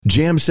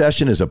Jam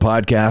Session is a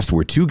podcast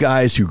where two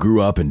guys who grew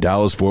up in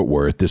Dallas-Fort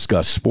Worth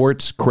discuss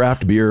sports,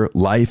 craft beer,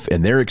 life,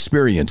 and their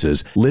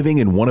experiences living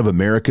in one of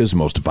America's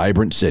most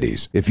vibrant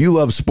cities. If you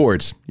love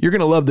sports, you're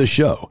going to love this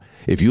show.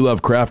 If you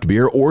love craft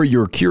beer or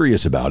you're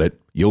curious about it,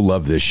 you'll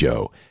love this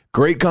show.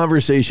 Great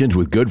conversations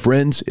with good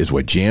friends is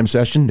what Jam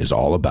Session is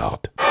all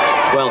about.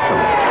 Welcome.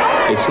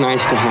 It's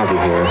nice to have you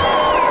here.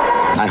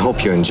 I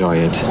hope you enjoy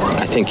it.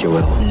 I think you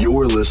will.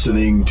 You're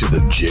listening to the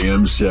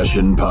Jam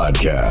Session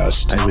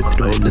Podcast. I was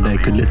told that I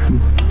could listen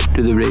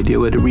to the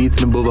radio at a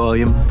reasonable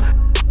volume.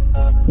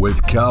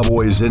 With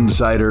Cowboys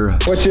insider...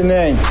 What's your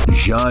name?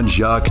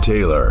 Jean-Jacques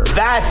Taylor.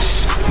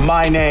 That's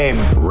my name.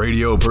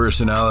 Radio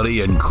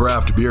personality and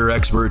craft beer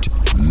expert,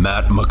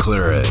 Matt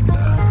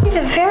McLaren. He's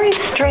a very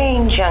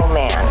strange young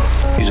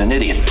man. He's an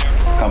idiot.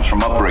 Comes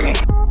from upbringing.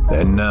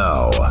 And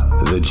now,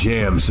 the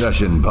Jam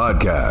Session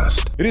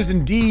Podcast. It is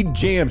indeed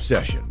Jam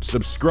Session.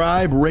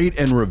 Subscribe, rate,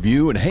 and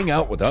review, and hang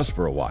out with us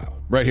for a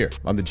while. Right here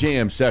on the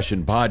Jam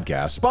Session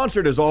Podcast.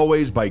 Sponsored as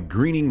always by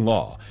Greening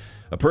Law,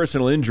 a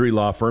personal injury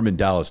law firm in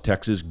Dallas,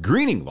 Texas.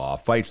 Greening Law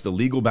fights the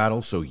legal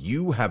battle so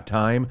you have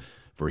time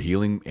for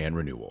healing and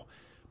renewal.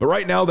 But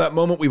right now, that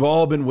moment we've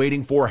all been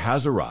waiting for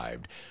has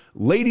arrived.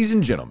 Ladies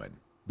and gentlemen,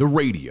 the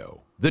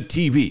radio, the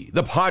TV,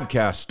 the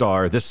podcast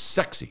star, the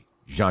sexy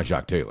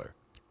Jean-Jacques Taylor.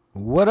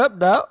 What up,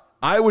 Doc?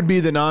 I would be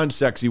the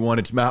non-sexy one.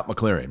 It's Matt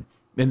McLaren.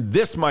 And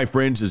this, my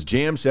friends, is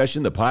Jam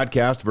Session, the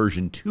podcast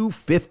version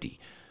 250,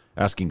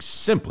 asking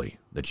simply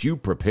that you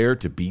prepare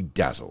to be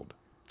dazzled.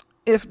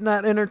 If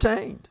not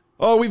entertained.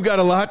 Oh, we've got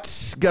a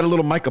lot. Got a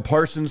little Micah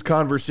Parsons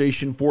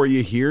conversation for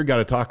you here. Got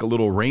to talk a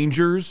little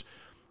Rangers,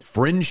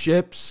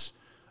 friendships,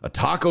 a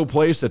taco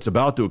place that's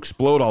about to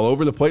explode all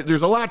over the place.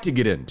 There's a lot to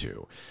get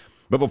into.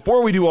 But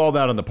before we do all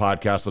that on the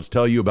podcast, let's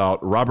tell you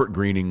about Robert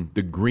Greening,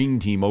 the green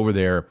team over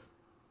there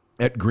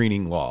at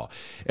Greening Law.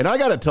 And I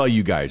got to tell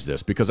you guys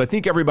this because I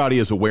think everybody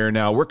is aware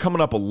now. We're coming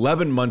up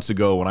 11 months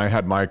ago when I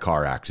had my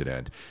car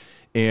accident.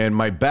 And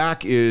my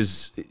back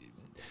is...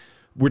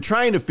 We're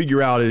trying to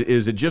figure out,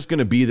 is it just going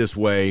to be this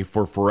way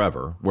for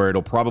forever, where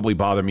it'll probably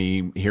bother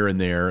me here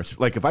and there? It's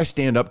like if I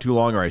stand up too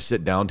long or I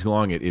sit down too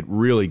long, it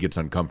really gets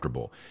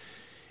uncomfortable.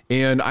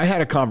 And I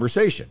had a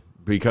conversation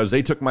because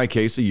they took my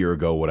case a year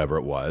ago, whatever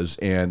it was,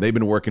 and they've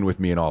been working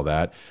with me and all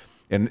that.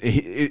 And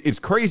it's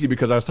crazy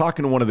because I was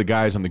talking to one of the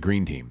guys on the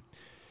green team.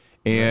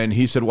 And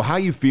he said, well, how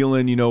you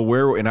feeling? You know,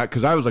 where, and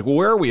because I was like, well,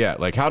 where are we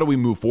at? Like, how do we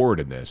move forward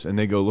in this? And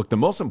they go, look, the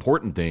most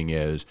important thing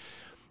is,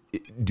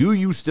 do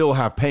you still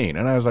have pain?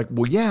 And I was like,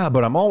 well, yeah,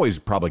 but I'm always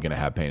probably going to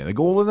have pain. And they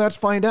go, well, then let's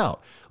find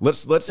out.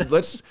 Let's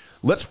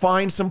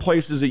find some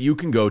places that you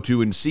can go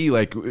to and see,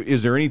 like,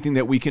 is there anything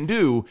that we can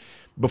do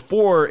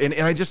before? And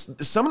I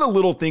just, some of the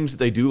little things that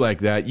they do like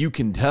that, you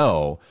can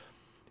tell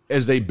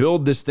as they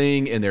build this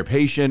thing and they're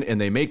patient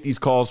and they make these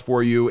calls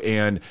for you.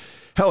 And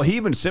hell, he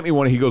even sent me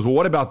one. He goes, well,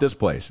 what about this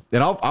place?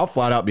 And I'll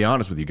flat out be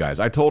honest with you guys.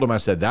 I told him, I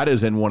said, that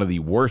is in one of the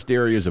worst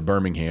areas of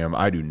Birmingham.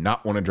 I do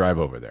not want to drive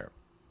over there.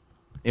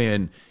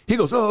 And he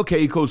goes, oh, okay.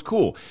 He goes,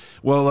 cool.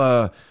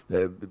 Well,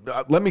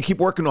 let me keep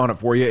working on it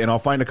for you, and I'll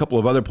find a couple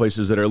of other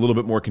places that are a little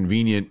bit more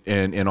convenient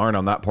and aren't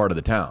on that part of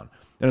the town.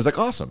 And it's like,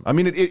 awesome. I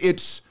mean,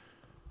 it's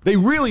they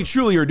really,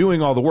 truly are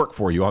doing all the work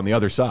for you on the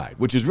other side,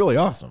 which is really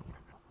awesome.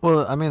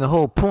 Well, I mean, the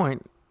whole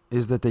point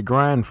is that they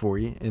grind for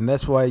you, and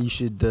that's why you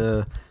should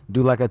do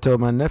like I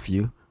told my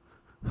nephew,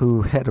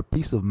 who had a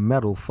piece of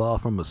metal fall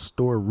from a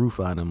store roof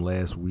on him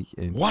last week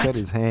and cut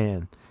his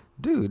hand.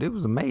 Dude, it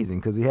was amazing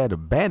because he had a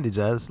bandage.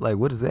 I was like,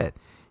 what is that?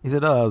 He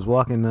said, oh, I was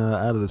walking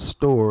out of the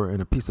store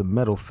and a piece of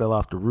metal fell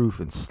off the roof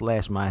and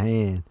slashed my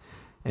hand.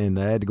 And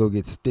I had to go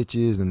get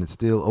stitches and it's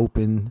still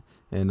open.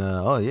 And,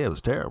 oh, yeah, it was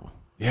terrible.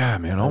 Yeah,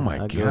 man. Oh,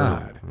 my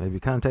God. Have you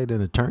contacted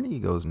an attorney? He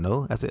goes,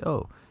 no. I said,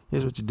 oh,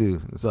 here's what you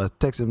do. So I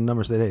texted him the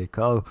number and said, hey,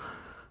 call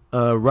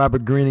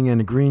Robert Greening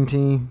and the Green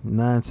Team,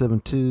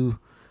 972,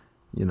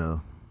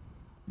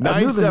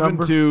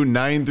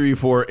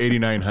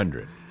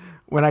 972-934-8900.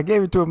 When I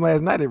gave it to him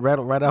last night, it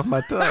rattled right off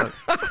my tongue.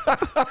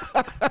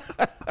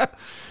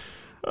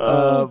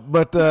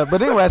 But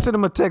anyway, I sent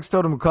him a text,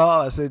 told him to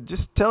call. I said,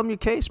 just tell him your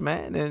case,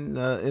 man,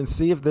 and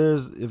see if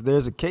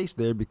there's a case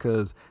there,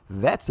 because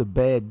that's a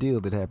bad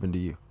deal that happened to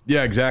you.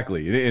 Yeah,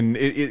 exactly. And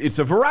it's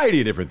a variety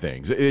of different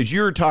things. As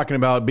you're talking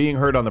about being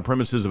hurt on the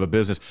premises of a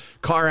business,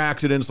 car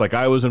accidents like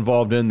I was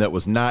involved in that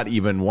was not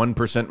even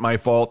 1% my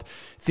fault,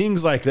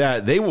 things like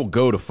that, they will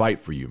go to fight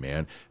for you,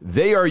 man.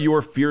 They are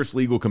your fierce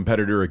legal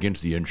competitor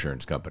against the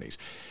insurance companies.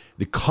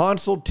 The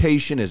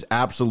consultation is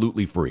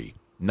absolutely free.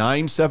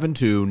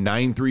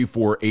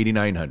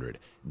 972-934-8900.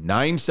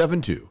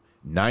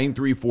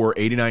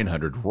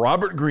 972-934-8900.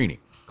 Robert Greening.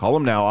 Call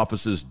him now.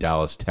 Offices,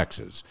 Dallas,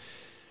 Texas.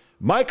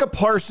 Micah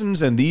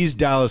Parsons and these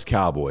Dallas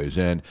Cowboys.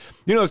 And,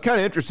 it's kind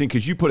of interesting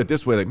because you put it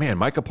this way, like, man,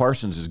 Micah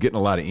Parsons is getting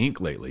a lot of ink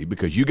lately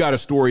because you got a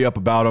story up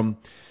about him.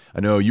 I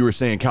know you were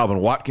saying Calvin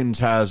Watkins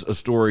has a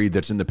story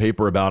that's in the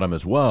paper about him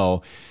as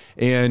well.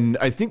 And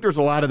I think there's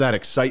a lot of that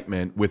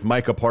excitement with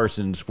Micah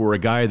Parsons for a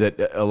guy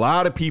that a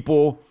lot of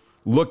people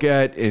look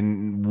at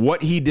in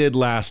what he did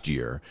last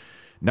year.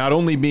 not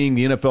only being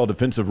the NFL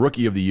Defensive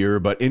Rookie of the Year,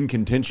 but in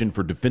contention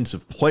for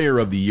Defensive Player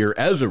of the Year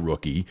as a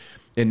rookie.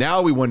 And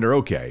now we wonder,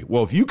 okay,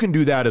 well, if you can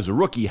do that as a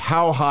rookie,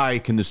 how high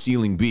can the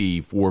ceiling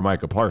be for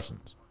Micah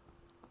Parsons?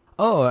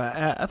 Oh,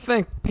 I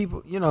think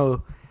people,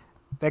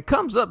 that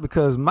comes up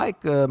because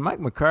Mike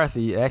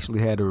McCarthy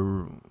actually had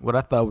what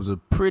I thought was a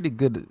pretty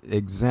good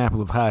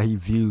example of how he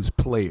views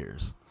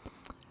players.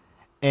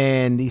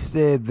 And he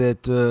said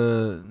that,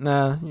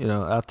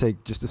 I'll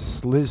take just a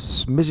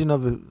smidgen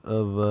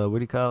of what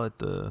do you call it?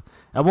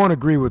 I won't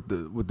agree with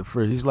the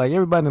first. He's like,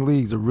 everybody in the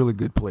league is a really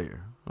good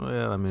player.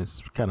 Well, I mean,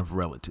 it's kind of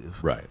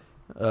relative. Right.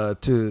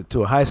 To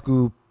a high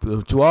school,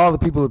 to all the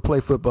people that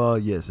play football,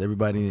 yes,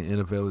 everybody in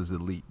the NFL is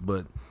elite.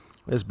 But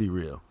let's be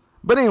real.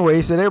 But anyway,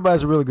 he said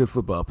everybody's a really good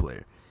football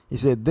player. He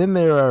said, then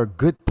there are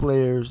good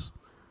players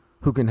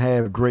who can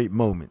have great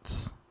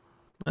moments.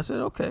 I said,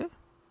 okay.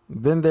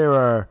 Then there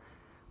are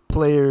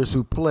players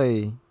who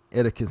play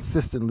at a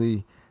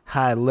consistently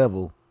high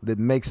level that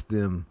makes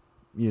them,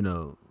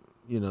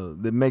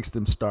 that makes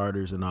them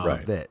starters and all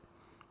of that.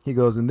 He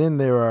goes, and then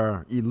there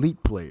are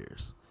elite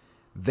players.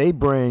 They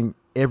bring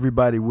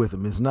everybody with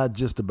them. It's not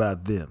just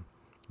about them.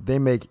 They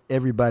make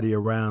everybody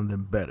around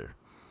them better.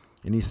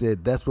 And he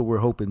said, that's what we're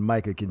hoping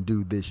Micah can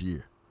do this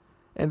year.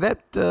 And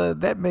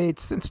that made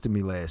sense to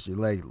me last year.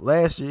 Like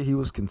last year, he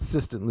was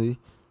consistently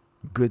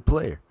a good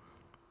player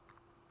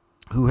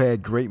who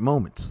had great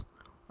moments.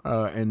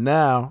 And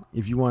now,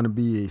 if you want to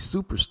be a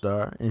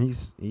superstar,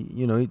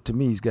 and to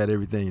me, he's got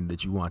everything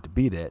that you want to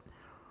be that,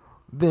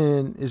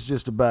 then it's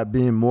just about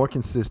being more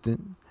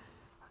consistent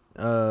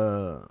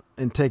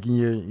and taking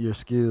your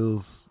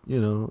skills,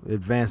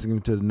 advancing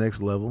them to the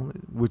next level,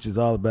 which is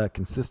all about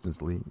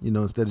consistency.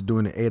 Instead of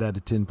doing it 8 out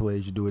of 10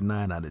 plays, you do it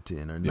 9 out of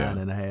 10 or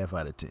 9.5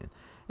 out of 10.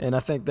 And I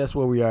think that's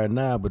where we are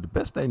now. But the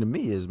best thing to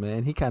me is,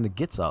 man, he kind of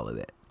gets all of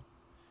that.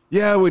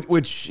 Yeah,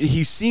 which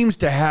he seems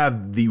to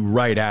have the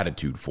right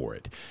attitude for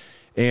it.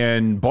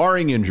 And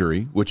barring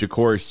injury, which, of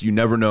course, you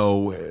never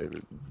know,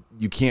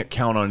 you can't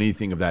count on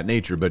anything of that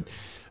nature. But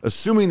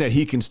assuming that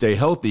he can stay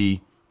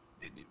healthy,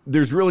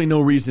 there's really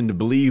no reason to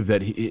believe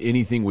that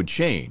anything would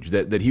change,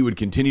 that he would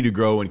continue to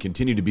grow and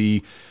continue to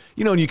be,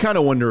 and you kind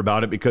of wonder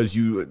about it because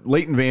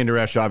Leighton Vander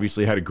Esch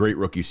obviously had a great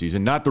rookie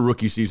season, not the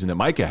rookie season that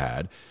Micah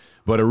had,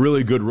 but a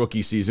really good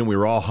rookie season. We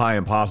were all high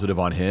and positive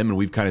on him, and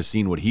we've kind of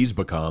seen what he's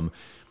become.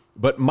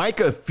 But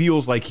Micah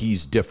feels like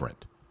he's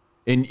different.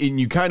 And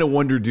you kind of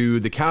wonder, do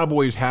the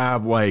Cowboys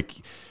have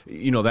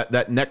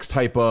that next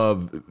type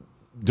of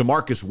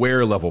DeMarcus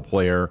Ware level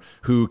player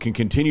who can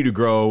continue to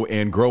grow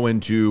and grow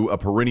into a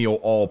perennial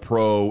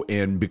all-pro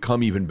and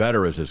become even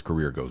better as his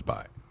career goes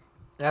by?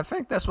 I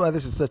think that's why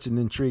this is such an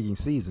intriguing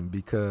season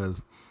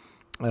because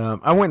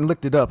I went and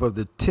looked it up. Of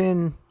the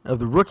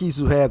rookies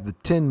who have the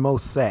 10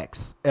 most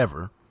sacks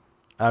ever,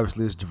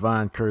 obviously it's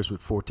Javon Curse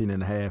with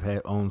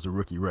 14.5 owns the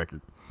rookie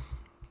record.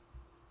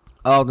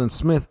 Aldon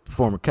Smith,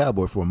 former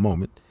Cowboy for a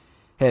moment,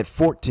 had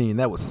 14.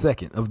 That was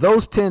second. Of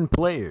those 10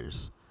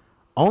 players,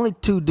 only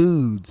 2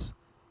 dudes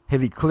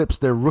have eclipsed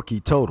their rookie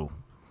total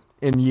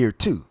in year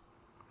 2.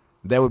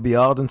 That would be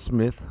Aldon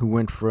Smith, who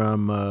went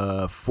from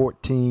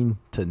 14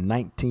 to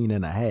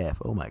 19.5.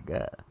 Oh, my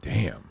God.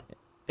 Damn.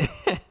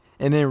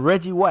 And then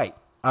Reggie White,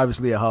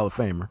 obviously a Hall of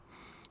Famer,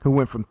 who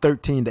went from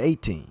 13 to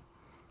 18.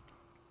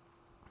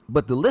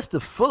 But the list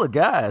is full of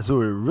guys who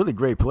are really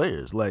great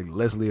players, like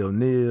Leslie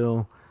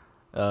O'Neal,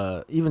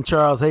 even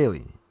Charles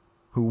Haley,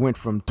 who went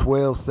from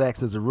 12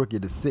 sacks as a rookie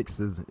to 6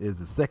 as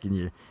his second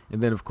year.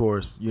 And then, of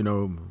course,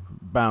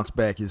 bounced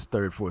back his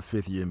third, fourth,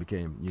 fifth year and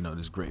became,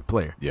 this great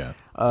player. Yeah.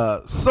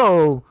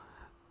 So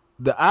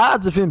the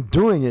odds of him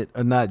doing it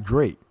are not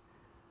great.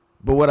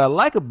 But what I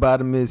like about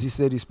him is he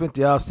said he spent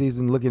the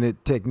offseason looking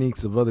at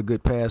techniques of other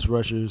good pass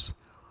rushers,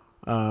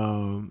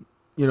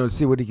 to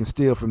see what he can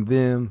steal from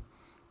them.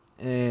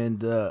 And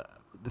the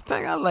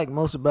thing I like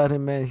most about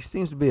him, man, he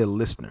seems to be a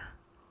listener.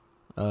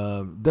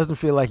 Doesn't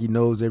feel like he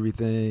knows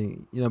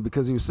everything,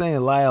 because he was saying,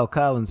 Lyle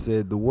Collins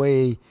said, the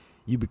way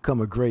you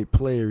become a great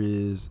player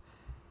is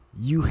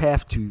you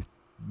have to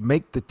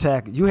make the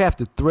tackle. You have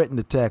to threaten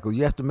the tackle.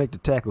 You have to make the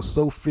tackle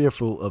so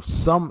fearful of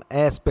some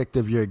aspect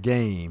of your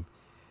game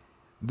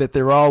that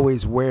they're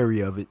always wary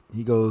of it.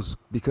 He goes,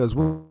 because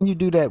when you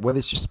do that, whether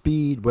it's your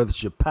speed, whether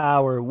it's your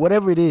power,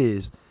 whatever it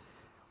is,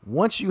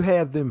 once you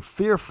have them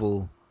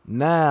fearful,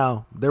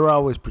 now they're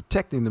always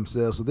protecting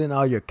themselves. So then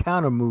all your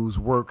counter moves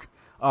work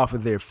off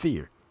of their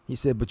fear. He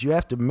said, but you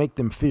have to make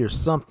them fear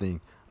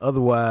something.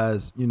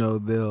 Otherwise,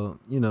 they'll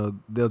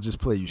just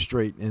play you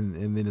straight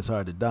and then it's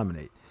hard to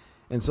dominate.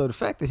 And so the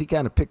fact that he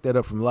kind of picked that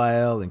up from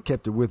Lyle and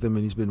kept it with him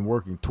and he's been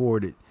working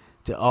toward it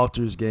to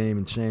alter his game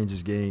and change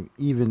his game,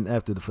 even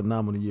after the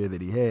phenomenal year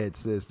that he had,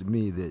 says to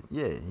me that,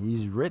 yeah,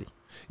 he's ready.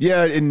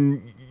 Yeah,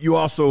 and you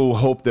also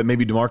hope that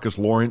maybe DeMarcus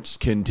Lawrence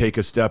can take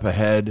a step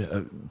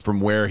ahead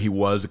from where he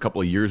was a couple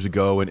of years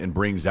ago and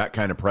brings that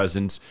kind of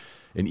presence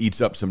and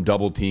eats up some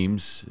double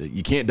teams.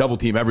 You can't double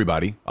team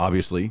everybody,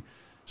 obviously.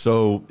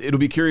 So it'll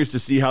be curious to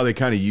see how they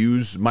kind of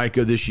use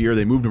Micah this year.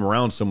 They moved him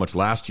around so much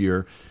last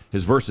year.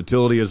 His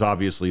versatility is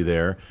obviously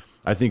there.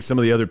 I think some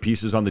of the other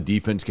pieces on the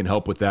defense can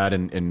help with that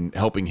and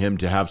helping him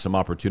to have some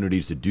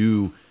opportunities to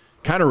do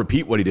kind of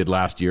repeat what he did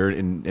last year,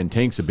 and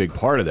Tank's a big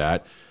part of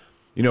that.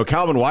 You know,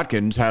 Calvin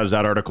Watkins has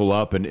that article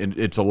up, and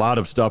it's a lot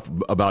of stuff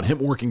about him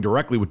working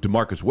directly with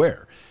DeMarcus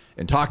Ware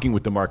and talking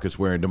with DeMarcus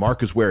Ware, and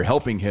DeMarcus Ware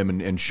helping him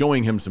and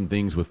showing him some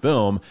things with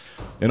film,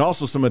 and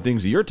also some of the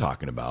things that you're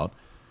talking about.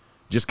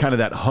 Just kind of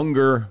that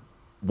hunger,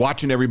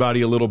 watching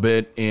everybody a little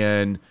bit,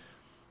 and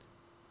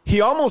he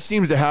almost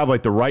seems to have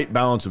like the right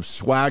balance of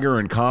swagger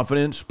and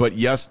confidence, but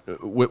yes,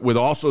 with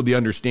also the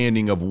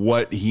understanding of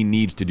what he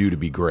needs to do to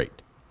be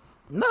great.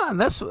 No, and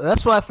that's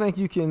why I think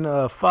you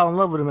can fall in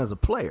love with him as a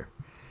player,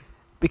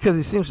 because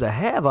he seems to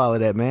have all of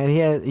that, man.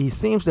 He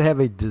seems to have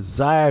a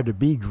desire to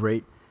be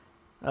great,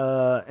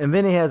 and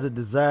then he has a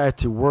desire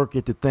to work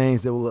at the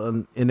things that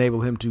will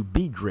enable him to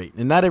be great.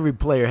 And not every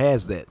player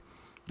has that.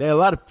 There are a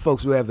lot of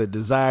folks who have the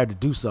desire to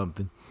do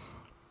something,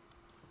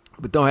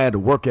 but don't have the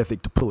work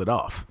ethic to pull it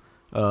off.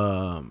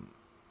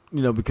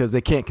 Because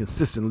they can't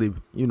consistently,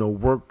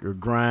 work or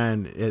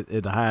grind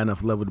at a high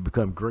enough level to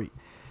become great.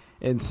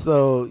 And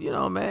so,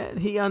 man,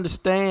 he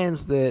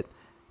understands that.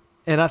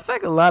 And I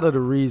think a lot of the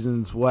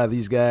reasons why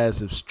these guys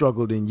have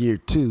struggled in year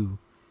two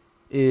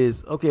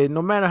is, okay,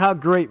 no matter how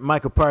great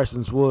Micah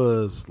Parsons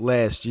was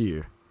last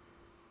year,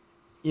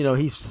 he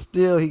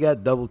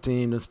got double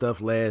teamed and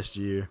stuff last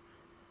year.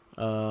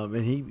 And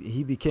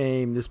he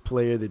became this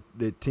player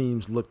that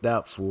teams looked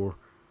out for,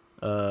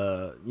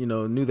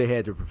 knew they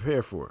had to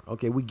prepare for.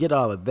 Okay, we get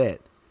all of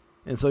that.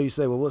 And so you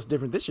say, well, what's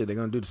different this year? They're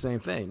going to do the same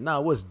thing.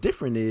 No, what's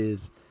different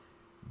is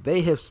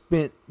they have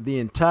spent the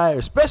entire,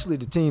 especially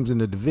the teams in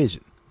the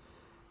division,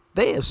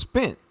 they have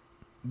spent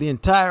the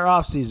entire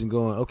offseason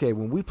going, okay,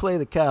 when we play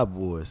the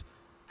Cowboys,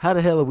 how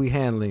the hell are we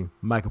handling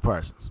Micah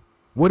Parsons?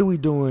 What are we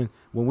doing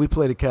when we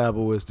play the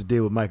Cowboys to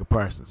deal with Micah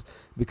Parsons?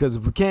 Because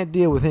if we can't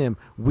deal with him,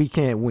 we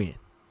can't win.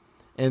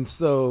 And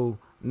so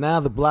now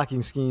the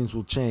blocking schemes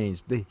will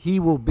change. He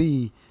will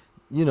be,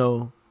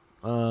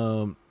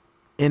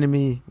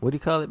 enemy, what do you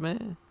call it,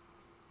 man?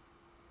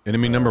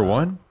 Enemy number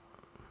one?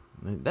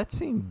 That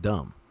seemed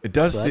dumb. It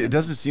does. It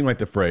doesn't seem like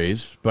the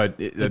phrase, but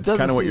that's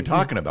kind of what you're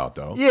talking about,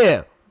 though.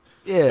 Yeah.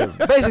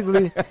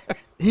 Basically,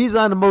 he's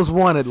on the most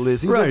wanted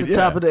list. He's at the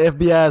top of the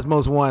FBI's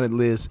most wanted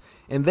list,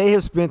 and they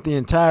have spent the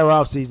entire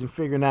offseason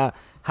figuring out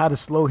how to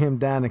slow him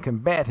down and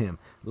combat him.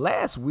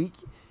 Last year,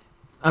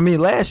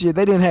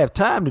 they didn't have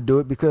time to do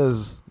it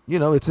because,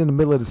 it's in the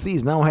middle of the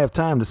season. I don't have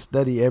time to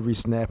study every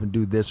snap and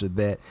do this or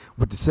that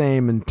with the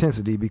same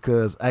intensity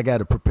because I got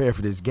to prepare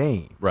for this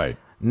game. Right.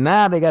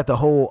 Now they got the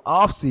whole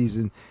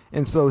offseason,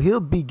 and so he'll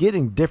be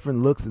getting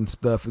different looks and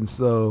stuff, and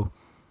so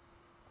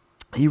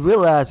he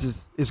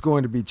realizes it's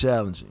going to be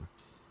challenging,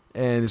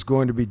 and it's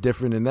going to be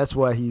different, and that's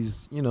why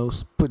he's,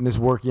 putting this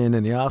work in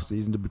the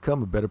offseason to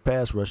become a better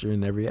pass rusher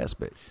in every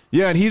aspect.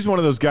 Yeah, and he's one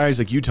of those guys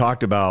like you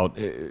talked about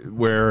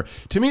where,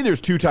 to me, there's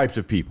two types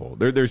of people.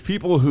 There's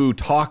people who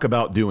talk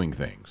about doing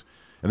things,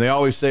 and they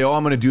always say, oh,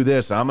 I'm going to do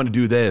this, I'm going to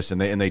do this, and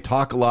they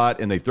talk a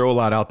lot, and they throw a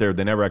lot out there.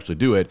 They never actually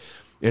do it.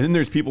 And then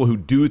there's people who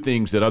do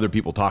things that other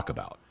people talk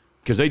about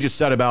because they just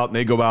set about and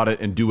they go about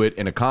it and do it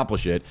and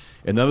accomplish it.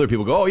 And the other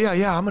people go, oh,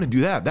 yeah, I'm going to do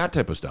that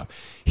type of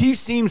stuff. He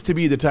seems to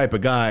be the type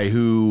of guy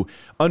who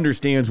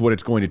understands what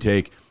it's going to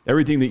take.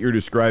 Everything that you're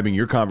describing,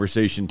 your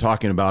conversation,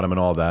 talking about him and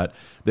all that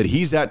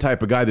he's that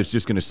type of guy that's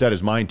just going to set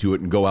his mind to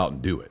it and go out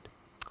and do it.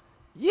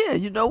 Yeah,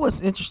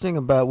 what's interesting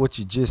about what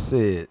you just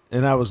said,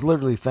 and I was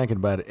literally thinking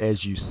about it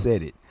as you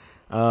said it.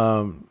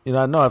 I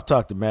know I've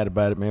talked to Matt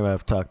about it. Maybe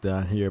I've talked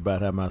down here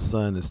about how my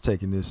son is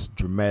taking this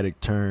dramatic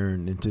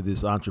turn into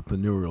this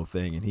entrepreneurial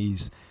thing, and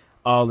he's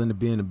all into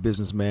being a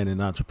businessman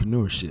and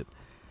entrepreneurship.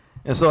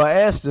 And so I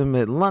asked him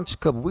at lunch a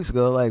couple weeks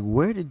ago, like,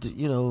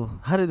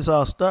 how did this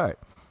all start?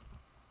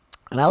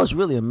 And I was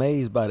really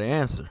amazed by the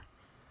answer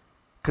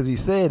because he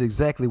said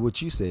exactly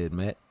what you said,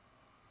 Matt,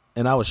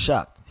 and I was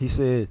shocked. He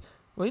said,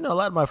 well, a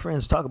lot of my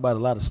friends talk about a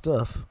lot of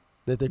stuff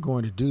that they're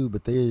going to do,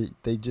 but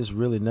they just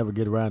really never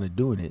get around to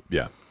doing it.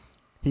 Yeah.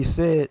 He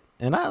said,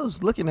 and I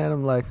was looking at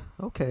him like,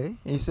 okay. And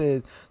he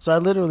said, so I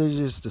literally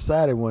just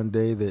decided one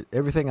day that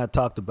everything I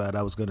talked about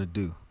I was going to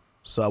do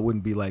so I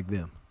wouldn't be like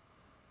them.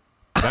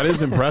 That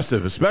is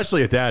impressive,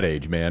 especially at that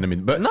age,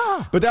 man.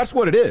 But that's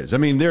what it is.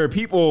 There are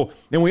people,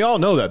 and we all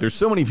know that. There's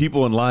so many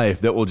people in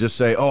life that will just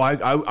say, oh,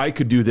 I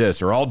could do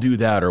this, or I'll do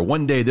that, or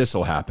one day this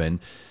will happen.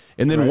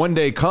 And then one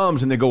day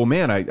comes and they go, well,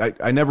 man,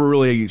 I never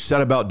really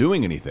set about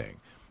doing anything.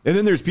 And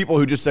then there's people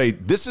who just say,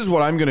 this is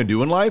what I'm going to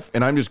do in life,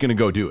 and I'm just going to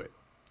go do it.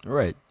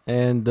 Right.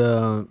 And,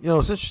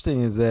 what's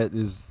interesting is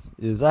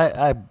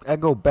I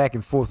go back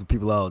and forth with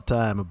people all the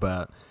time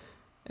about,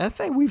 and I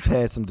think we've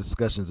had some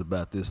discussions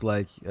about this,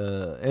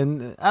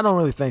 and I don't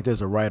really think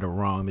there's a right or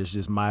wrong. There's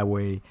just my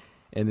way,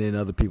 and then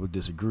other people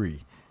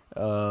disagree,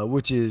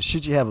 which is,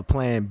 should you have a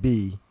plan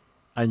B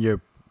on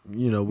your,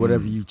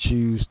 whatever you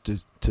choose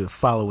to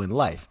follow in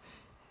life?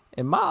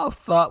 And my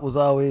thought was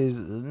always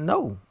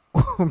no.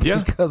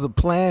 Because a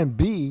plan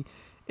B,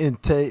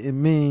 it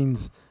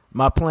means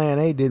my plan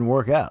A didn't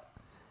work out.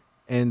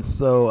 And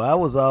so I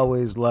was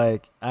always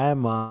like,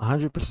 I'm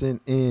 100%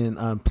 in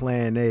on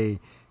plan A,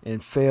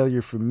 and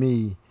failure for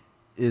me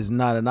is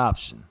not an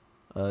option.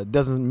 It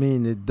doesn't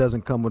mean it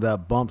doesn't come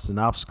without bumps and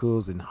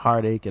obstacles and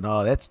heartache and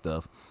all that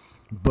stuff.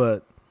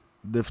 But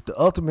if the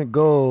ultimate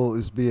goal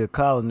is to be a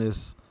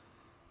columnist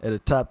at a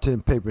top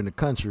 10 paper in the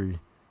country,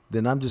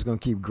 then I'm just going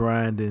to keep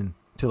grinding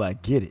till I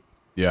get it.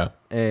 Yeah.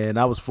 And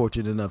I was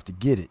fortunate enough to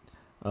get it.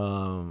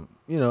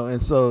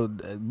 And so,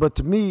 but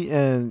to me,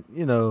 and,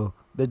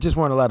 there just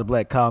weren't a lot of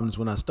black columnists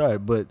when I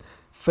started, but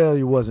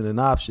failure wasn't an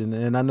option.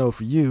 And I know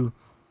for you,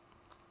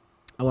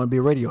 I want to be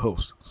a radio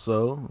host.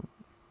 So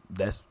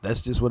that's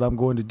just what I'm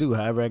going to do.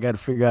 However I got to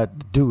figure out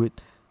to do it,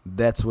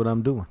 that's what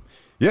I'm doing.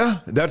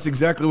 Yeah, that's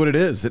exactly what it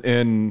is.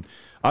 And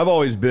I've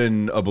always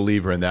been a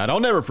believer in that.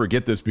 I'll never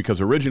forget this because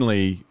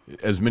originally,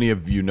 as many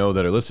of you know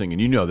that are listening, and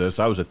you know this,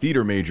 I was a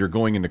theater major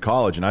going into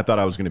college, and I thought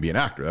I was going to be an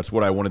actor. That's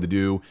what I wanted to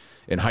do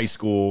in high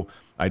school.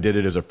 I did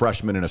it as a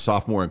freshman and a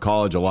sophomore in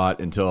college a lot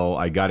until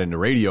I got into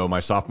radio my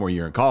sophomore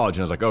year in college,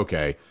 and I was like,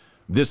 okay,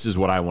 this is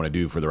what I want to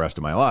do for the rest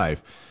of my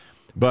life.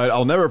 But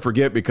I'll never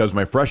forget because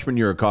my freshman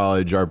year of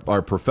college,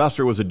 our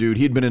professor was a dude.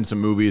 He'd been in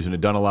some movies and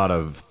had done a lot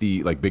of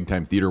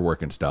big-time theater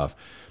work and stuff.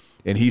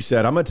 And he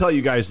said, I'm going to tell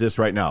you guys this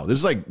right now. This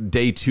is like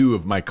day 2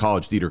 of my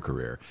college theater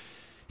career.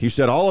 He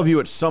said, all of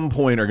you at some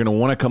point are going to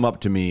want to come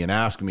up to me and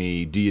ask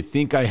me, do you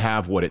think I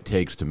have what it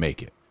takes to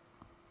make it?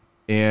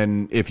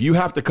 And if you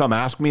have to come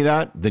ask me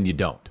that, then you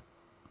don't.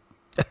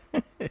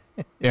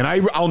 And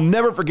I'll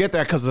never forget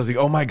that because I was like,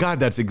 oh my God,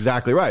 that's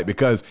exactly right.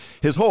 Because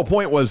his whole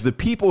point was the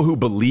people who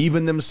believe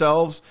in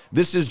themselves,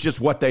 this is just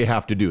what they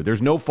have to do.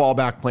 There's no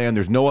fallback plan.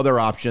 There's no other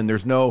option.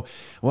 There's no,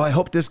 well, I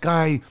hope this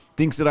guy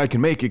thinks that I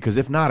can make it because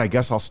if not, I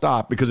guess I'll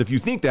stop. Because if you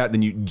think that,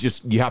 then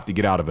you have to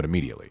get out of it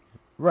immediately.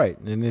 Right.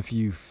 And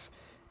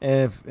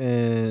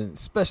and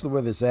especially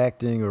whether it's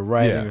acting or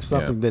writing or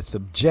something that's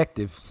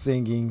subjective,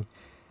 singing,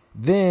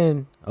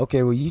 then,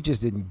 okay, well, you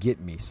just didn't get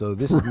me. So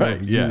this is more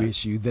of a you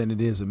issue than it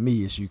is a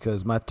me issue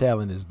because my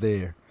talent is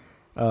there.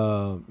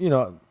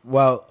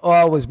 While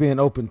always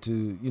being open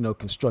to,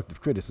 constructive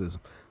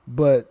criticism.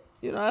 But,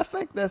 I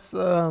think that's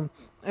and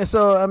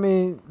so, I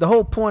mean, the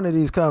whole point of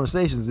these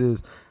conversations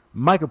is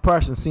Micah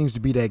Parsons seems to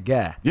be that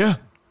guy. Yeah,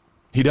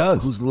 he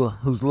does.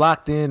 Who's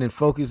locked in and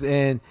focused,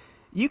 and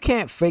you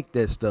can't fake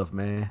that stuff,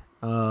 man.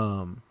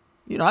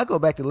 I go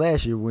back to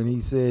last year when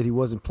he said he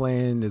wasn't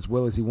playing as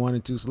well as he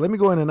wanted to. So let me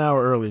go in an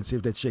hour early and see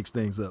if that shakes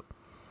things up.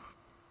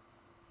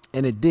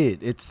 And it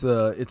did. It's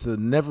a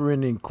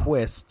never-ending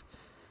quest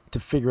to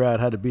figure out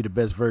how to be the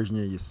best version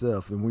of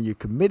yourself. And when you're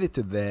committed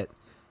to that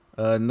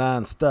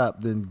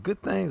nonstop, then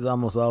good things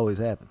almost always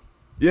happen.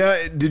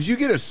 Yeah. Did you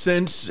get a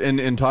sense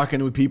in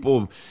talking with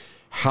people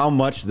how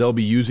much they'll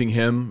be using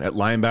him at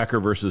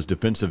linebacker versus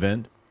defensive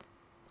end?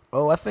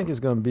 Oh, I think it's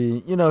going to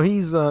be,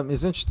 he's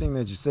it's interesting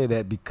that you say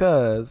that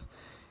because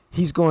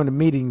he's going to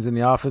meetings in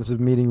the offensive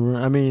meeting room.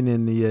 I mean,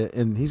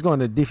 and he's going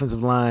to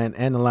defensive line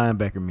and the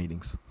linebacker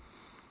meetings.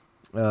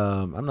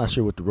 I'm not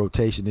sure what the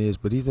rotation is,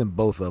 but he's in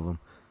both of them.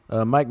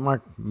 Mike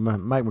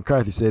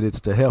McCarthy said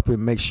it's to help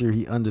him make sure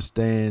he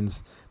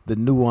understands the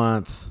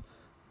nuance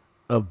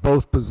of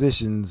both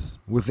positions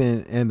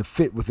within and the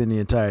fit within the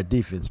entire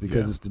defense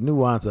because it's the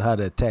nuance of how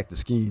to attack the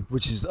scheme,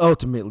 which is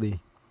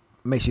ultimately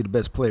makes you the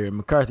best player. And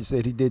McCarthy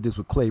said he did this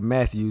with Clay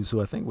Matthews,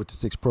 who I think went to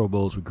 6 Pro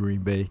Bowls with Green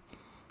Bay,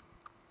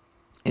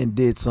 and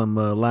did some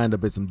lined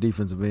up at some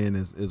defensive end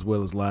as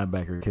well as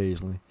linebacker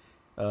occasionally.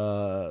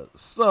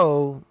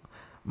 So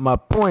my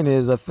point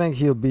is, I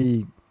think it'd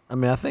be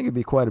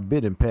quite a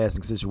bit in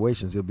passing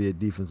situations. He'll be a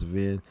defensive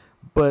end,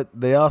 but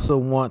they also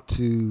want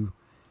to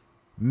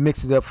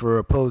mix it up for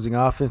opposing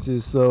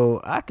offenses.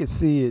 So I could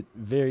see it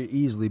very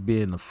easily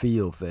being a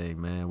field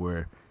thing, man,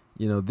 where,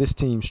 this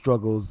team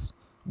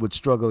would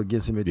struggle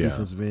against him at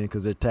defensive end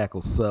because their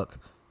tackles suck.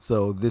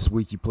 So this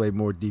week you play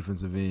more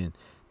defensive end.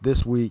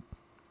 This week,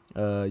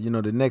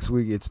 the next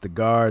week it's the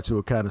guards who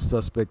are kind of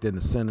suspect in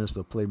the center,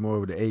 so play more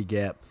over the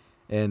A-gap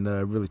and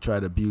really try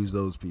to abuse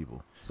those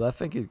people. So I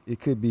think it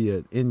could be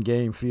an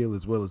in-game feel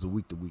as well as a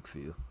week-to-week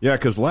feel. Yeah,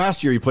 because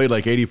last year he played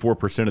like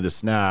 84% of the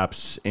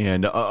snaps,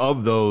 and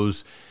of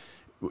those,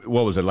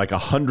 what was it, like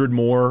 100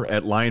 more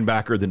at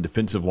linebacker than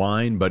defensive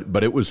line,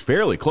 but it was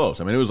fairly close.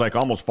 I mean, it was like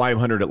almost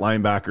 500 at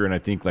linebacker and I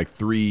think like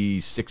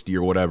 360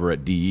 or whatever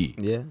at DE.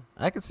 Yeah,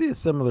 I can see a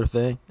similar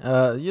thing.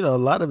 A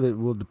lot of it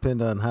will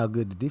depend on how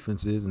good the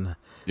defense is and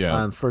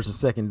on first and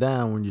second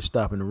down when you're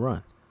stopping the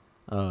run.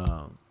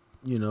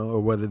 Or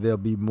whether they'll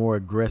be more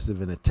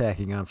aggressive and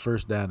attacking on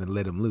first down and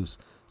let them loose.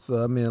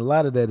 So, I mean, a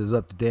lot of that is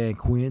up to Dan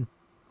Quinn.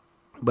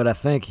 But I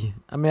think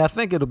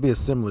it'll be a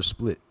similar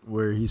split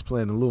where he's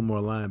playing a little more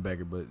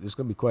linebacker, but it's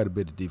going to be quite a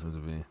bit of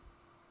defensive end.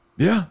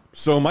 Yeah.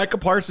 So Micah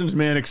Parsons,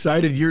 man,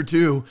 excited year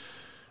 2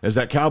 as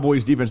that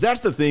Cowboys defense. That's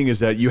the thing,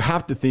 is that you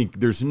have to think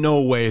there's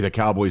no way the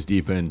Cowboys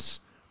defense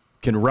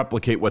can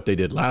replicate what they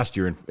did last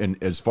year in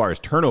as far as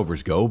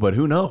turnovers go, but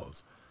who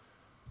knows?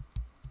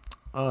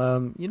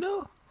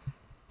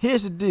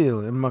 Here's the deal,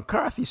 and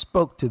McCarthy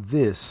spoke to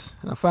this,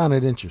 and I found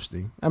it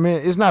interesting. I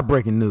mean, it's not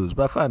breaking news,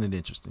 but I found it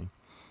interesting.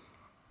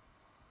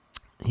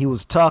 he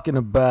was talking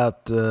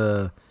about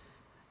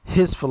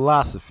his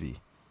philosophy.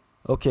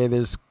 Okay,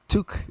 there's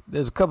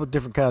a couple of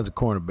different kinds of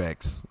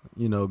cornerbacks.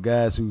 You know,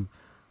 guys who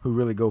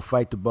really go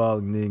fight the ball,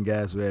 and then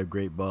guys who have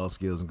great ball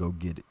skills and go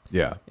get it.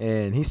 Yeah.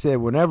 And he said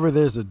whenever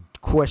there's a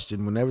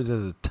question, whenever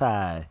there's a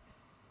tie,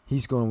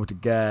 he's going with the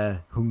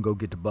guy who can go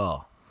get the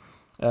ball.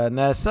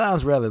 Now, it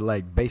sounds rather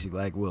like basic,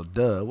 like, well,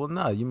 duh. Well,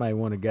 no, you might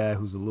want a guy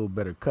who's a little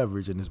better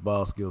coverage and his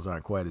ball skills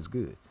aren't quite as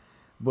good.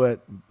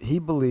 But he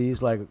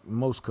believes, like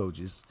most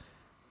coaches,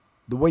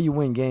 the way you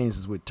win games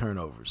is with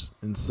turnovers.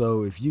 And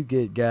so if you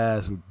get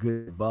guys with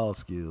good ball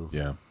skills,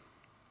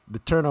 the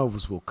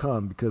turnovers will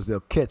come because they'll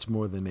catch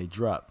more than they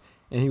drop.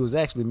 And he was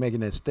actually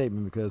making that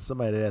statement because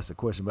somebody asked a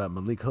question about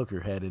Malik Hooker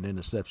had an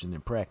interception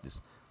in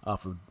practice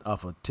off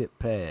a tip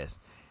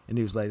pass. And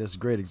he was like, that's a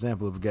great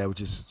example of a guy with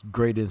just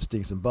great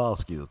instincts and ball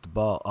skills. The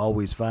ball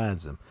always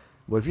finds him.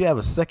 Well, if you have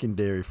a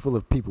secondary full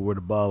of people where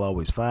the ball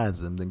always finds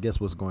them, then guess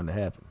what's going to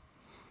happen?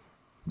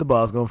 The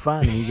ball's going to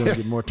find him. You're going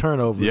to get more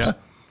turnovers. Yeah.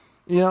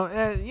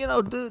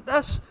 Dude,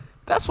 that's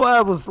why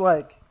I was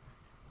like,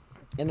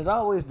 and it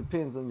always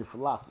depends on your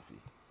philosophy.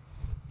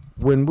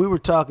 When we were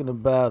talking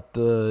about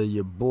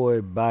your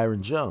boy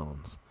Byron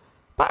Jones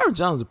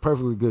is a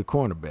perfectly good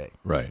cornerback.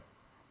 Right.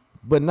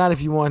 But not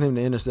if you want him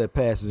to intercept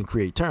passes and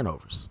create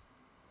turnovers.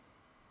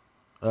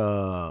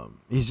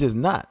 He's just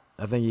not.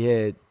 I think he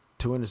had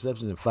 2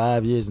 interceptions in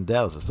 5 years in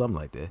Dallas or something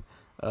like that.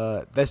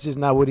 That's just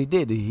not what he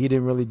did. He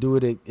didn't really do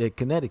it at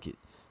Connecticut.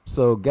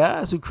 So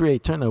guys who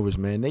create turnovers,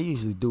 man, they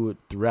usually do it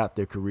throughout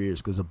their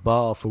careers because the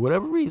ball, for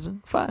whatever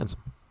reason, finds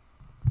them.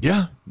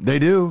 Yeah, they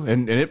do.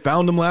 And it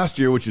found them last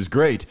year, which is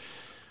great.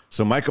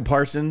 So Micah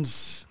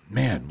Parsons,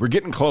 man, we're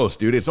getting close,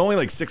 dude. It's only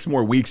like 6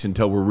 more weeks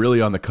until we're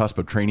really on the cusp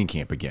of training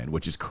camp again,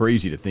 which is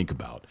crazy to think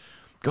about.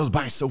 It goes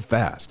by so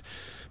fast.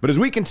 But as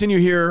we continue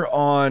here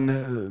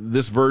on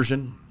this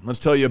version, let's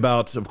tell you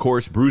about, of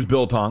course, Brews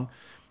Biltong.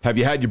 Have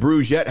you had your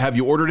brews yet? Have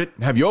you ordered it?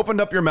 Have you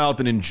opened up your mouth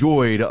and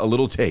enjoyed a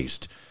little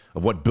taste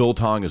of what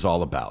Biltong is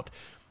all about?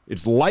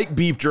 It's like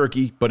beef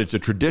jerky, but it's a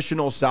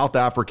traditional South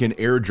African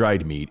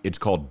air-dried meat. It's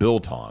called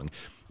Biltong.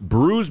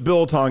 Brews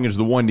Biltong is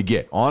the one to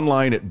get.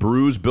 Online at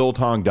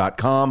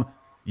brewsbiltong.com.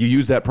 You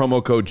use that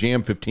promo code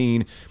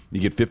JAM15. You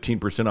get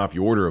 15% off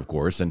your order, of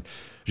course. And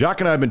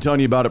Jacques and I have been telling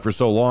you about it for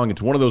so long.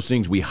 It's one of those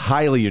things we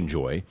highly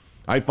enjoy.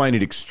 I find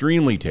it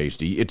extremely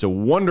tasty. It's a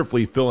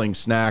wonderfully filling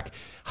snack,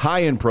 high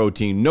in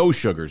protein, no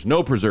sugars,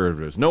 no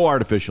preservatives, no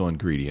artificial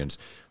ingredients.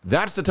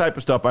 That's the type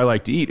of stuff I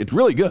like to eat. It's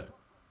really good.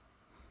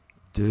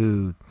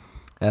 Dude,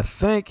 I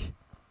think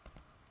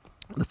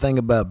the thing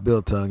about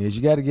Biltong is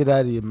you got to get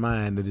out of your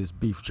mind that it's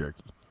beef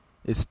jerky.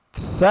 It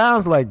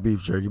sounds like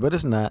beef jerky, but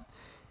it's not.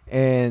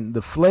 And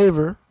the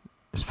flavor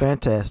is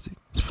fantastic.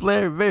 It's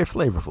very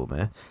flavorful,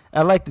 man.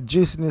 I like the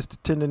juiciness, the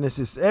tenderness.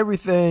 It's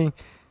everything.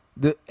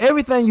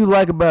 Everything you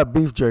like about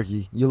beef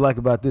jerky, you like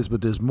about this,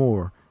 but there's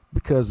more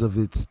because of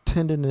its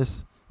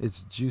tenderness,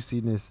 its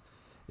juiciness.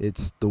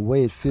 It's the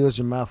way it fills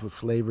your mouth with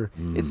flavor.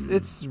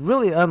 It's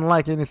really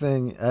unlike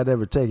anything I'd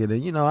ever taken.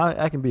 And,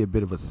 I can be a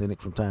bit of a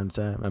cynic from time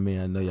to time. I mean,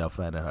 I know y'all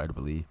find that hard to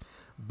believe.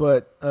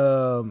 But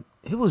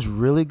it was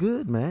really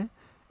good, man.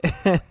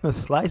 And the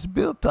sliced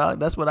Biltong,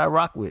 that's what I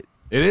rock with.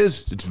 It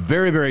is. It's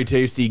very, very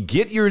tasty.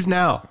 Get yours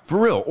now. For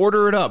real.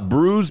 Order it up.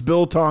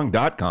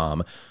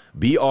 brewsbiltong.com.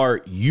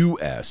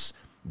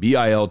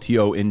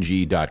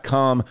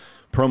 brewsbiltong.com.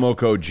 Promo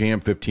code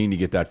JAM15 to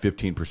get that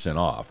 15%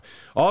 off.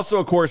 Also,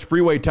 of course,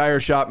 Freeway Tire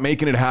Shop,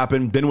 making it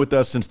happen. Been with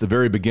us since the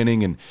very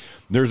beginning, and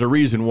there's a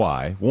reason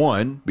why.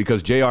 One,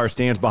 because JR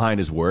stands behind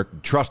his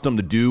work. Trust him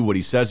to do what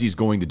he says he's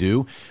going to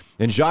do.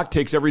 And Jacques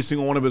takes every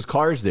single one of his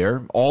cars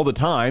there all the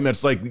time.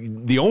 It's like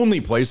the only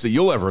place that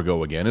you'll ever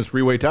go again is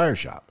Freeway Tire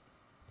Shop.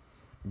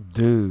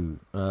 Dude,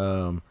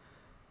 the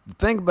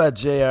thing about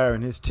JR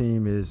and his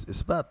team is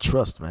it's about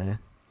trust, man.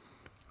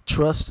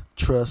 Trust.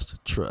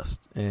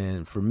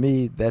 And for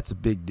me, that's a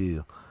big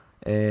deal.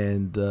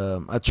 And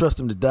I trust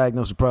him to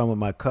diagnose the problem with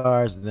my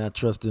cars, and I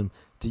trust him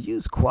to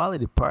use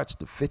quality parts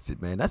to fix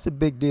it, man. That's a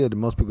big deal that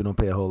most people don't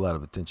pay a whole lot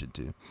of attention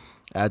to.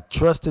 I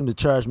trust him to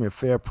charge me a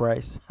fair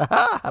price.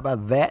 How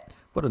about that?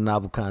 What a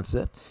novel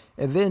concept.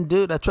 And then,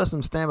 dude, I trust him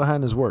to stand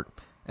behind his work.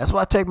 That's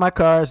why I take my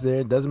cars there.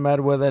 It doesn't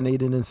matter whether I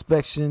need an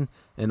inspection,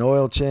 an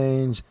oil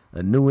change,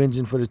 a new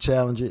engine for the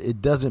Challenger.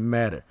 It doesn't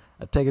matter.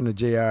 I take him to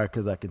JR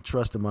because I can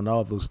trust him on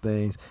all those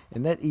things,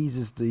 and that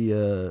eases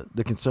the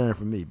concern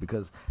for me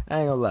because I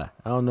ain't gonna lie,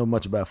 I don't know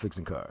much about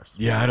fixing cars.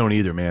 Yeah, I don't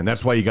either, man.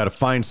 That's why you got to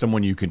find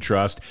someone you can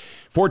trust.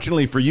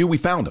 Fortunately for you, we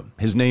found him.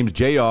 His name's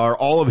JR.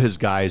 All of his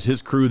guys,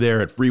 his crew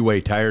there at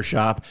Freeway Tire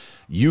Shop,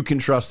 you can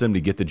trust them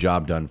to get the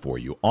job done for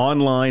you.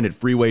 Online at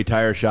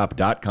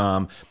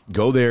freewaytireshop.com.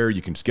 Go there.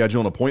 You can schedule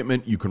an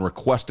appointment. You can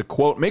request a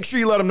quote. Make sure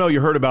you let him know you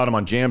heard about him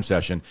on Jam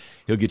Session.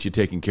 He'll get you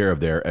taken care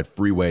of there at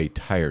Freeway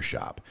Tire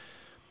Shop.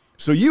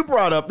 So you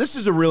brought up, this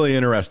is a really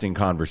interesting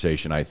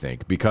conversation, I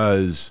think,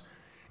 because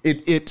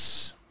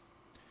it's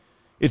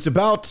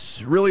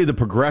about really the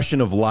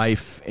progression of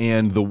life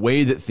and the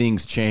way that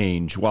things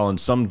change while in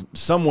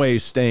some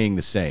ways staying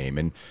the same.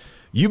 And,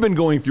 You've been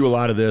going through a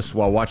lot of this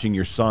while watching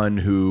your son,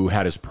 who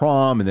had his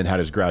prom and then had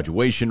his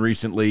graduation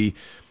recently,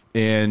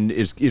 and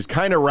is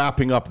kind of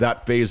wrapping up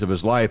that phase of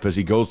his life as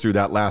he goes through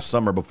that last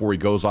summer before he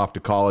goes off to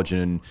college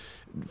and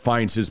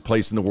finds his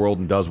place in the world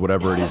and does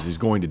whatever it is he's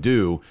going to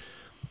do.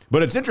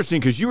 But it's interesting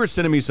because you were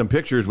sending me some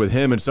pictures with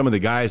him and some of the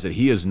guys that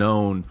he has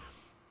known.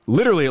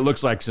 Literally, it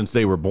looks like since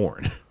they were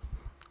born.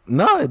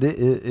 No,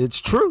 it's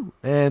true.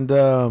 And,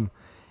 I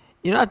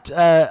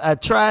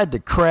tried to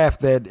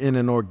craft that in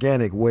an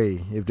organic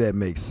way, if that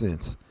makes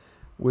sense,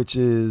 which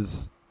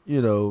is,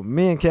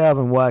 me and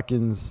Calvin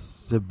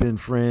Watkins have been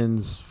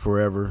friends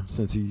forever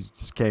since he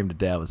came to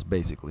Dallas,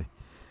 basically.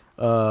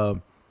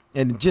 And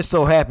it just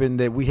so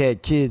happened that we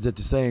had kids at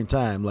the same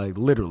time, like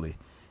literally.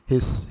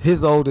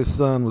 His oldest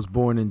son was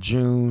born in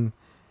June,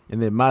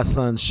 and then my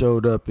son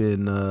showed up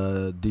in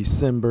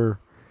December,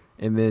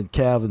 and then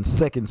Calvin's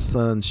second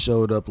son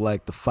showed up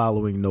like the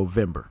following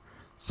November.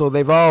 So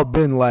they've all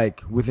been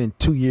like within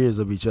 2 years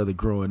of each other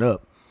growing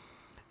up.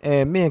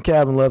 And me and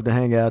Calvin love to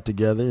hang out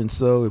together, and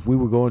so if we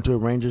were going to a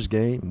Rangers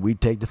game,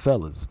 we'd take the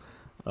fellas.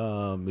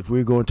 If we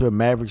were going to a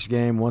Mavericks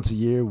game once a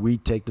year,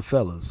 we'd take the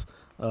fellas.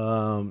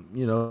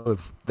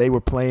 If they were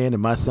playing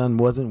and my son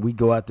wasn't, we'd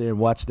go out there and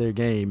watch their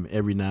game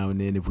every now and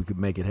then if we could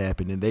make it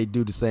happen. And they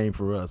do the same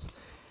for us.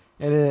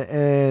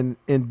 And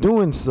in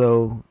doing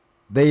so,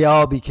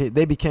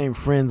 they became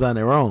friends on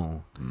their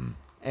own.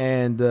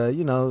 And,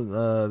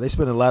 they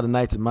spent a lot of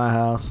nights at my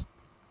house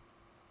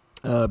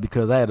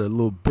because I had a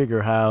little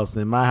bigger house,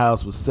 and my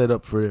house was set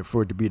up for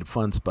it to be the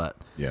fun spot.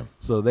 Yeah.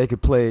 So they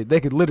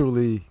could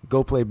literally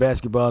go play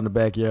basketball in the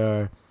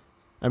backyard.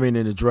 In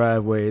the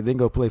driveway, then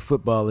go play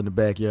football in the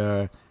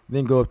backyard,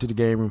 then go up to the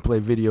game room, play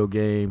video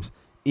games,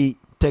 eat,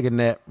 take a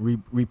nap,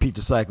 repeat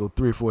the cycle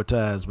 3 or 4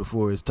 times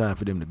before it's time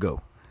for them to go.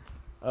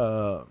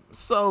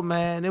 So,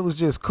 man, it was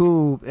just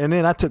cool. And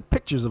then I took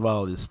pictures of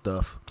all this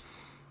stuff.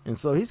 And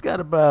so he's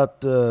got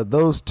about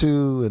those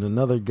two and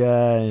another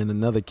guy and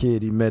another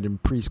kid he met in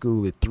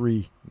preschool at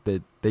 3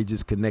 that they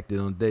just connected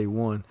on day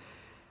one.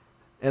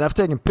 And I've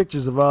taken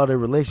pictures of all their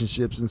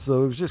relationships, and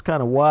so it was just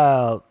kind of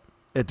wild.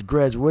 At the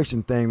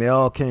graduation thing, they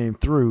all came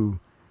through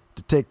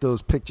to take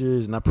those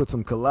pictures, and I put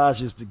some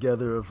collages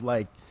together of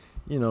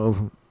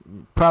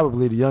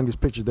probably the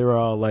youngest picture, they were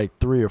all like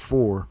 3 or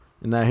 4,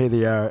 and now here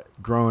they are,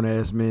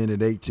 grown-ass men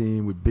at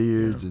 18 with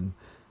beards and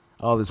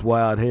all this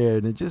wild hair,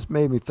 and it just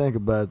made me think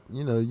about,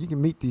 you can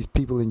meet these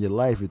people in your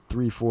life at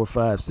 3, 4,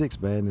 5,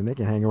 6, man, and they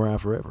can hang around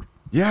forever.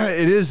 Yeah,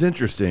 it is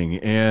interesting,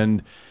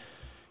 and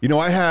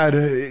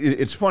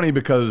it's funny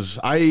because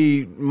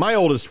my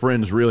oldest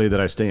friends really that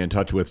I stay in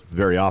touch with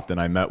very often,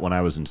 I met when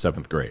I was in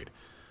 7th grade.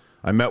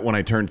 I met when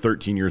I turned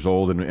 13 years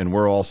old, and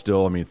we're all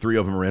still, 3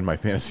 of them are in my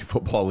fantasy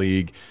football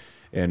league,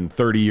 and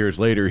 30 years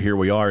later, here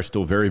we are,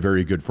 still very,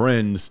 very good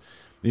friends.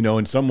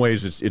 In some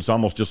ways, it's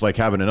almost just like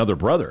having another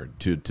brother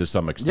to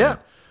some extent.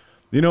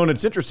 Yeah. And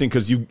it's interesting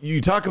because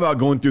you talk about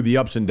going through the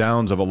ups and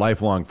downs of a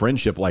lifelong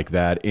friendship like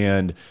that,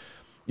 and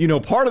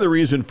part of the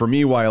reason for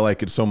me why I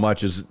like it so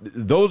much is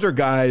those are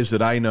guys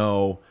that I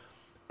know.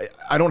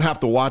 I don't have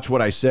to watch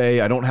what I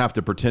say. I don't have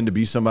to pretend to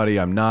be somebody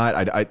I'm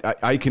not.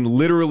 I can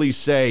literally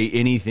say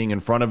anything in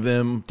front of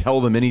them,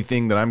 tell them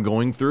anything that I'm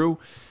going through.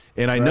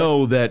 And I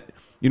know that,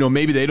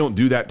 maybe they don't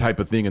do that type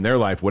of thing in their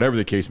life, whatever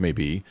the case may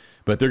be,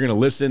 but they're going to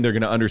listen, they're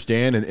going to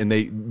understand,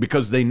 and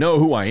because they know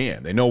who I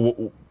am. They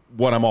know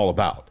what I'm all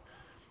about.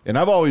 And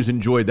I've always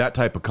enjoyed that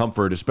type of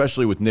comfort,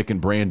 especially with Nick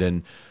and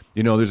Brandon.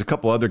 There's a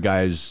couple other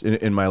guys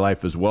in my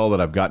life as well that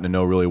I've gotten to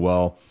know really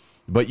well.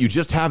 But you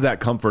just have that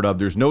comfort of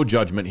there's no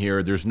judgment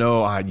here. There's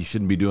no, you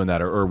shouldn't be doing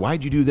that, or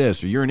why'd you do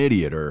this, or you're an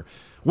idiot, or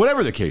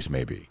whatever the case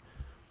may be.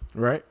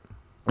 Right.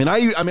 And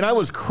I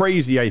was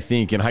crazy, I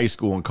think, in high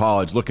school and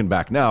college, looking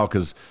back now,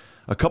 because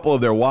a couple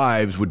of their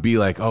wives would be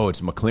like, oh,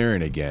 it's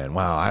McLaren again.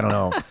 Wow, I don't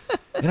know.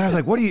 And I was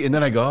like, what do you, and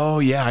then I go, oh,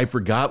 yeah, I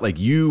forgot, like,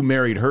 you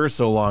married her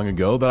so long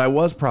ago that I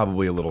was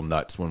probably a little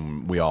nuts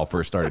when we all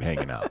first started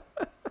hanging out.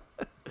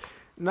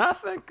 No, I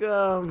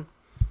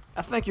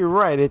think you're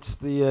right. It's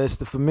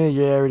the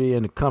familiarity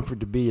and the comfort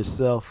to be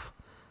yourself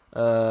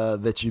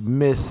that you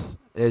miss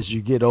as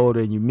you get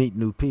older and you meet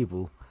new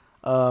people.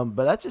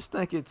 But I just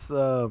think it's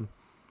I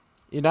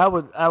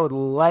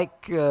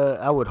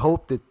would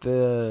hope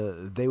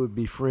that they would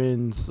be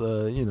friends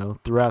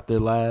throughout their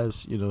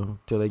lives,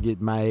 till they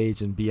get my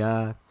age and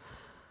beyond.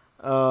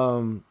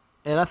 And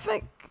I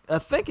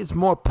think it's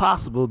more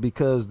possible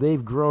because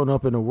they've grown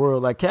up in a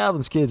world like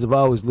Calvin's kids have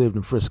always lived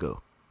in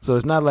Frisco. So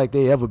it's not like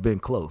they ever been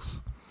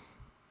close.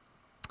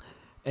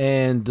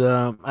 And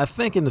I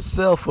think in the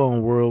cell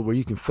phone world where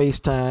you can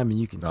FaceTime and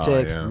you can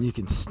text and you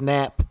can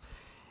snap,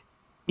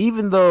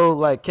 even though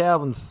like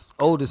Calvin's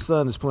oldest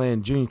son is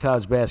playing junior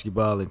college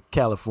basketball in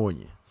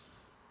California,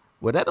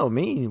 well, that don't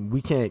mean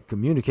we can't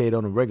communicate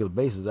on a regular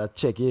basis. I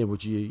check in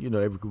with you,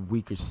 every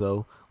week or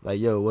so, like,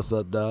 yo, what's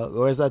up, dog?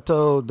 Or as I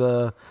told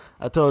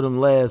him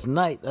last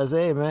night, I said,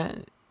 hey,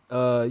 man,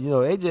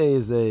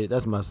 AJ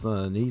that's my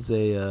son. He's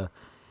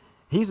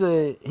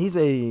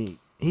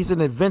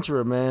an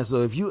adventurer, man.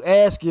 So if you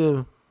ask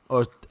him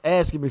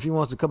if he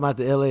wants to come out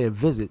to LA and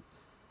visit,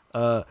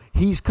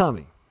 he's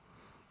coming.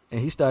 And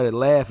he started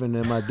laughing,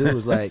 and my dude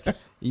was like,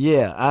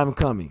 yeah, I'm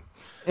coming.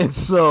 And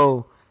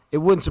so it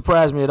wouldn't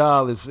surprise me at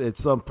all if at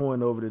some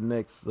point over the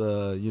next,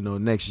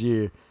 next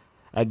year,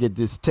 I get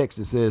this text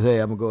that says, hey,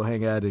 I'm going to go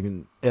hang out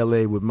in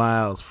L.A. with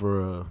Miles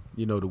for,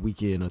 the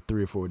weekend or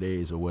 3 or 4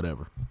 days or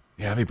whatever.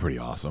 Yeah, that'd be pretty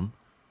awesome.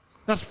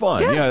 That's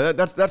fun. Yeah,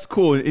 that's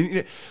cool.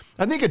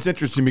 I think it's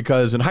interesting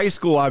because in high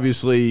school,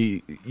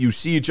 obviously, you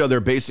see each other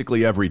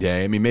basically every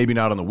day. I mean, maybe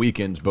not on the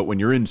weekends, but when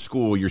you're in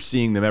school, you're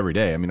seeing them every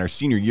day. I mean, our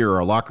senior year,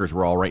 our lockers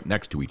were all right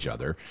next to each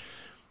other.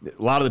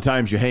 A lot of the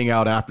times you hang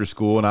out after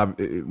school,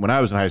 and when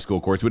I was in high school,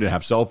 of course, we didn't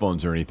have cell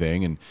phones or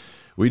anything, and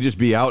we'd just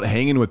be out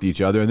hanging with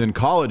each other. And then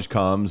college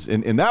comes,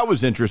 and that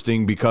was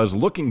interesting because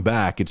looking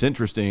back, it's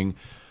interesting.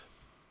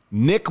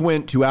 Nick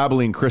went to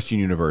Abilene Christian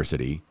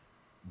University.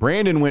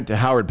 Brandon went to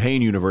Howard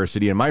Payne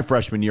University, and my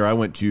freshman year, I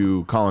went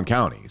to Collin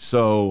County.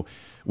 So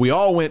we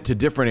all went to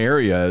different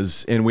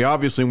areas, and we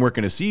obviously weren't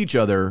going to see each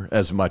other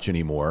as much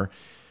anymore.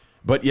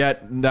 But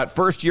yet, that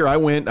first year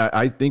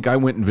I think I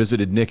went and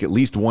visited Nick at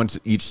least once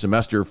each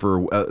semester for,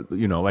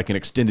 like an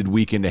extended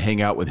weekend to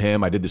hang out with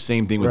him. I did the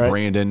same thing with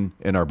Brandon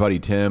and our buddy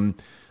Tim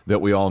that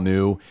we all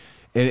knew.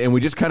 And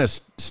we just kind of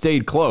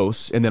stayed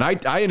close. And then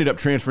I ended up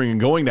transferring and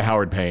going to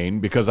Howard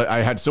Payne because I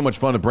had so much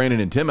fun with Brandon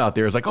and Tim out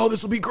there. It's like, oh,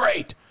 this will be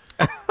great.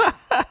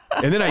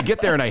 And then I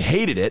get there and I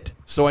hated it.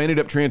 So I ended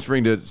up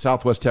transferring to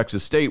Southwest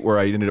Texas State where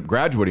I ended up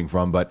graduating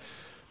from. But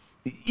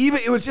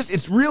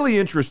it's really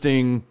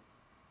interesting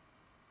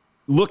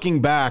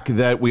looking back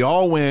that we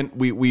all went,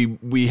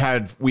 we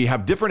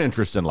have different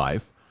interests in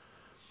life.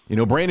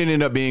 Brandon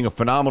ended up being a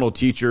phenomenal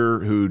teacher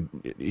who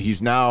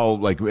he's now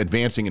like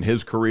advancing in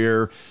his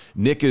career.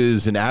 Nick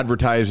is in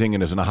advertising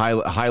and is in a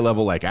high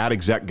level like ad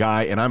exec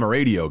guy, and I'm a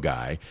radio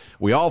guy.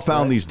 We all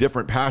found these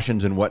different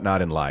passions and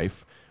whatnot in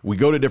life. We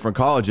go to different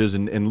colleges,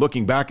 and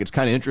looking back, it's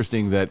kind of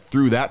interesting that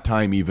through that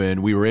time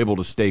even, we were able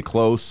to stay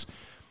close.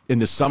 In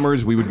the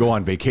summers, we would go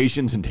on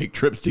vacations and take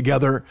trips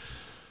together.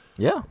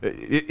 Yeah.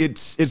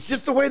 It's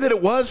just the way that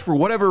it was. For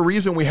whatever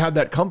reason, we had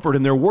that comfort.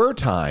 And there were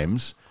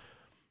times,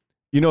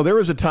 there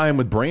was a time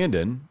with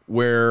Brandon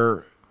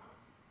where,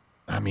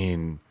 I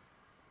mean,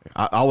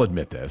 I'll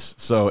admit this.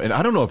 So, and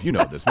I don't know if you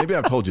know this. Maybe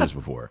I've told you this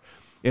before.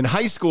 In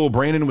high school,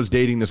 Brandon was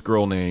dating this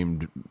girl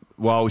named,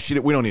 we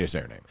don't need to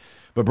say her name.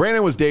 But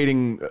Brandon was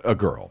dating a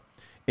girl,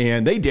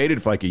 and they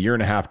dated for like 1.5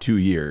 years, 2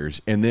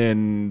 years, and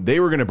then they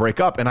were going to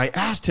break up. And I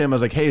asked him, I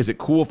was like, hey, is it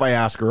cool if I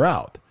ask her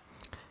out?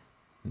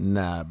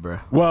 Nah, bro.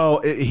 Well,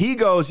 he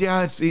goes,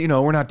 yeah, it's,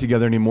 we're not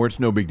together anymore. It's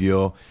no big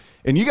deal.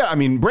 And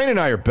Brandon and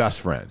I are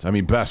best friends.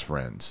 Best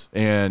friends.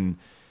 And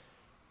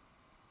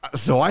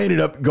so I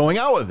ended up going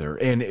out with her.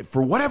 And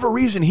for whatever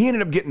reason, he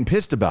ended up getting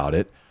pissed about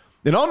it.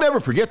 And I'll never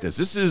forget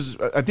this.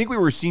 I think we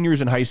were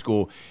seniors in high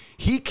school.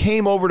 He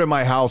came over to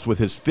my house with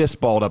his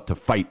fist balled up to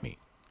fight me.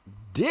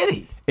 Did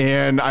he?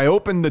 And I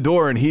opened the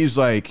door and he's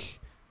like,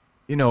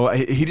 he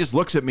just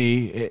looks at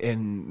me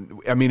and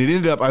it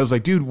ended up, I was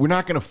like, dude, we're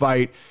not going to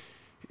fight.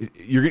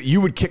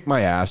 You would kick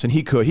my ass, and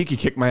he could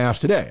kick my ass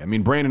today.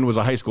 Brandon was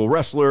a high school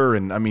wrestler,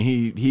 and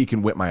he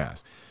can whip my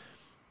ass.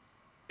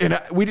 And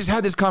we just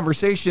had this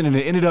conversation, and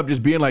it ended up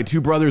just being like two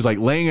brothers, like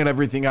laying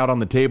everything out on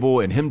the table,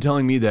 and him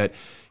telling me that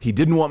he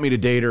didn't want me to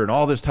date her and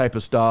all this type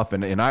of stuff.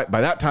 And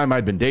by that time,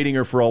 I'd been dating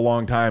her for a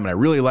long time, and I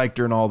really liked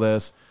her and all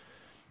this.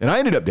 And I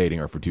ended up dating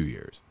her for 2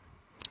 years.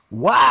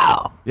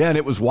 Wow. Yeah, and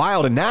it was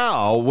wild. And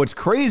now what's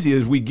crazy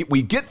is we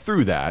get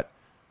through that.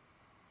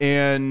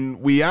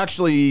 And we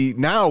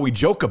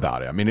joke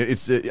about it.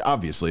 It's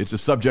obviously it's a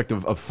subject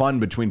of fun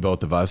between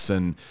both of us.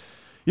 And,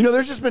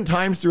 there's just been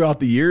times throughout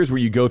the years where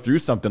you go through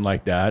something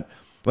like that.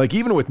 Like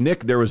even with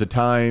Nick, there was a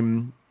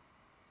time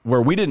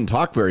where we didn't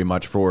talk very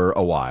much for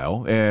a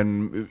while.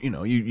 And,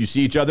 you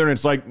see each other and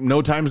it's like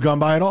no time's gone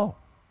by at all.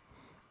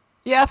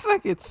 Yeah, I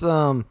think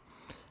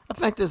I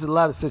think there's a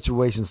lot of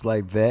situations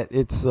like that.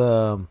 It's,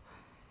 I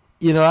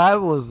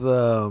was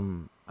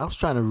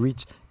trying to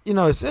reach.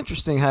 It's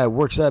interesting how it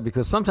works out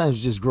because sometimes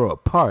you just grow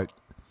apart.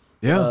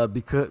 Yeah.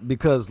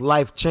 Because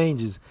life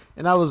changes.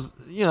 And I was,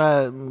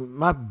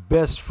 my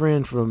best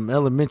friend from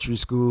elementary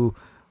school,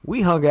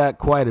 we hung out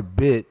quite a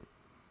bit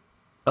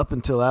up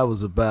until I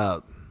was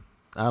about,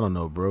 I don't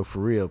know, bro, for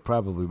real,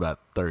 probably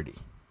about 30.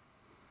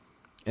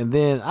 And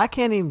then I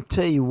can't even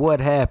tell you what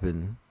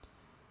happened,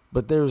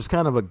 but there was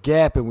kind of a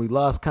gap and we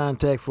lost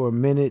contact for a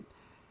minute.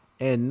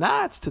 And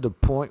now it's to the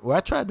point where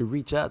I tried to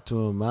reach out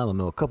to him, I don't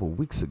know, a couple of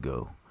weeks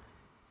ago.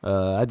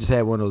 I just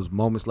had one of those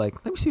moments like,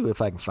 let me see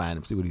if I can find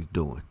him, see what he's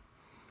doing.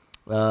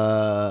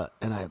 And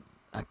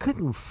I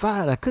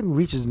couldn't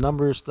reach his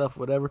number or stuff,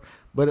 whatever.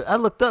 But I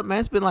looked up, man,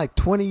 it's been like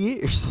 20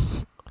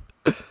 years.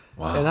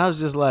 Wow. And I was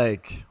just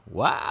like,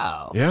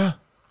 wow. Yeah.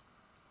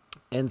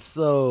 And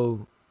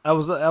so I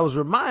was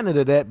reminded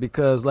of that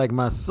because like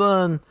my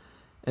son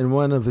and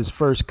one of his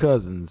first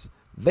cousins,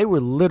 they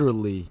were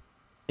literally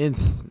and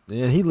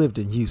he lived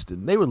in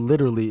Houston. They were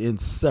literally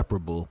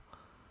inseparable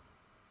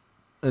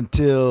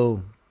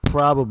until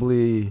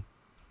probably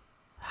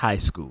high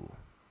school.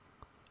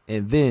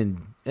 And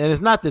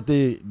it's not that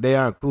they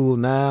aren't cool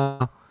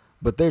now,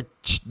 but their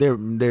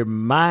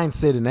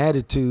mindset and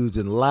attitudes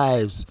and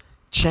lives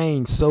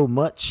change so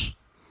much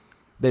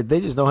that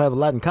they just don't have a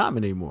lot in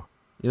common anymore.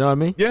 You know what I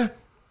mean? Yeah.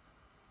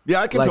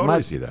 Yeah, I can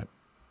totally see that.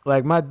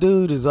 Like my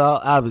dude is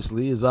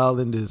all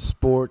into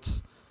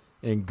sports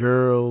and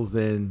girls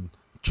and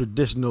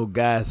traditional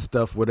guy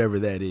stuff, whatever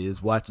that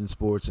is, watching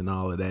sports and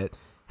all of that,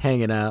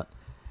 hanging out.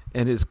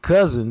 And his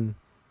cousin,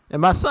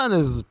 and my son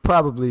is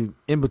probably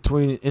in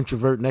between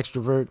introvert and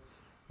extrovert.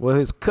 Well,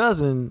 his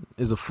cousin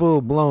is a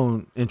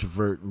full-blown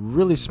introvert,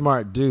 really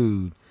smart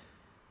dude.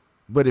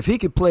 But if he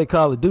could play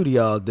Call of Duty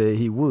all day,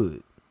 he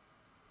would.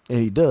 And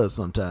he does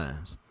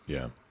sometimes.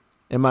 Yeah.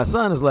 And my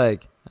son is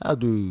like, I'll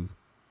do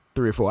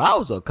 3 or 4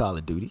 hours of Call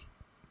of Duty.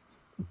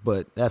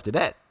 But after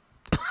that,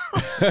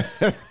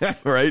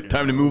 right?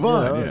 Time to move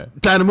on. Yeah.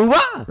 Time to move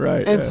on.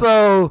 Right. And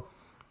so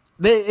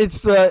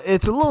it's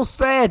a little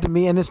sad to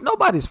me, and it's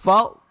nobody's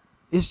fault.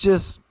 It's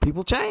just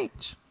people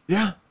change.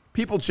 Yeah.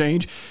 People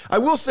change. I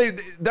will say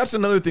that's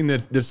another thing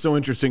that's so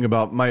interesting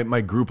about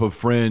my group of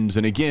friends.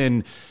 And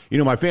again,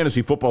 my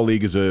fantasy football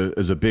league is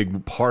a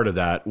big part of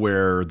that,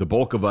 where the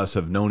bulk of us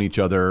have known each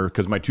other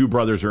because my 2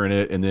 brothers are in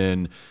it, and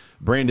then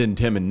Brandon,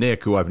 Tim, and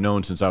Nick, who I've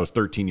known since I was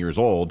 13 years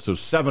old. So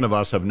 7 of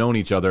us have known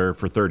each other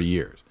for 30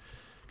 years.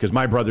 Because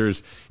my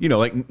brothers,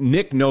 like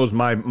Nick knows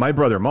my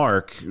brother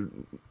Mark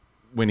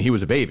when he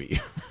was a baby.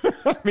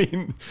 I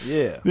mean,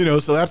 yeah.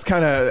 So that's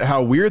kind of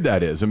how weird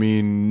that is. I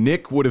mean,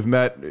 Nick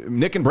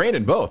and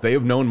Brandon both. They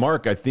have known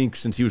Mark, I think,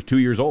 since he was 2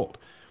 years old.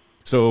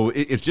 So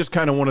it's just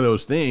kind of one of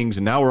those things.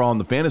 And now we're all in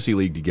the fantasy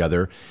league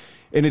together.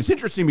 And it's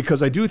interesting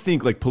because I do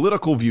think like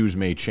political views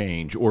may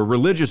change, or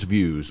religious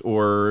views,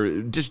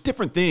 or just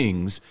different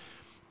things.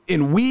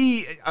 And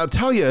I'll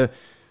tell you,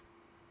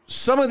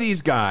 some of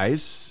these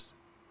guys,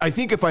 I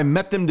think if I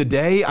met them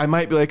today, I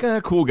might be like,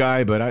 cool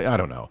guy, but I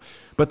don't know.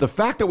 But the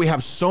fact that we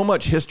have so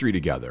much history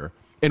together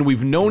and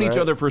we've known each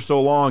other for so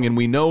long, and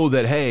we know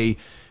that, hey,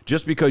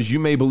 just because you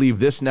may believe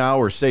this now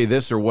or say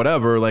this or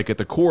whatever, like at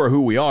the core of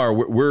who we are,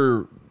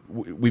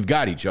 we've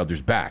got each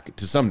other's back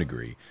to some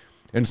degree.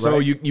 And so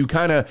you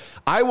kind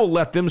of, I will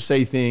let them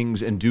say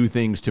things and do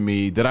things to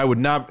me that I would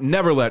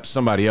never let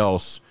somebody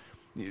else,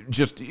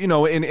 just,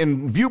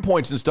 in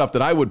viewpoints and stuff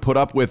that I would put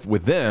up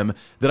with them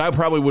that I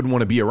probably wouldn't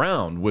want to be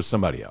around with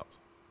somebody else.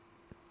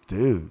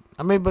 Dude.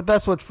 I mean, but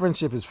that's what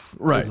friendship is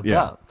about.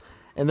 Yeah.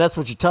 And that's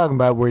what you're talking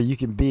about, where you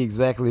can be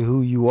exactly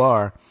who you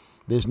are.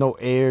 There's no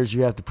airs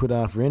you have to put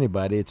on for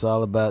anybody. It's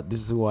all about, this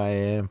is who I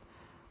am.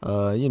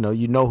 You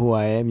know who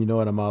I am. You know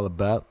what I'm all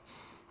about.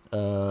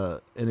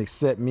 And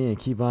accept me and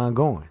keep on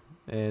going.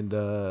 And,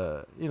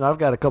 I've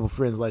got a couple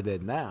friends like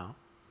that now.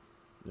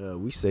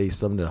 We say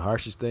some of the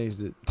harshest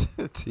things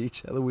to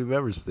each other we've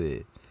ever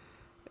said.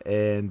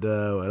 And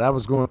I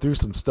was going through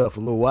some stuff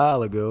a little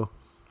while ago.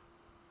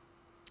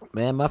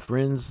 Man, my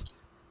friends,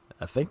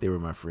 I think they were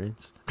my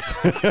friends.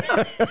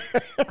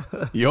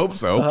 You hope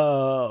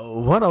so.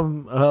 One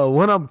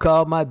of them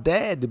called my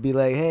dad to be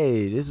like,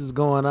 "Hey, this is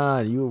going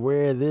on. You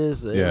aware of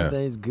this?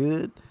 Everything's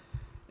good."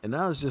 And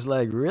I was just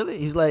like, "Really?"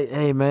 He's like,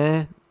 "Hey,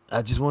 man,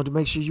 I just wanted to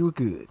make sure you were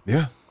good."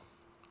 Yeah.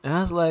 And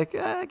I was like,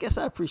 I guess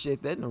I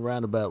appreciate that in a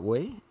roundabout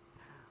way.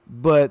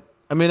 But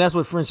I mean, that's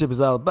what friendship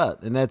is all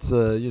about. And that's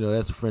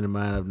that's a friend of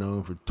mine I've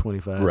known for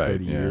 25,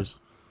 30 years.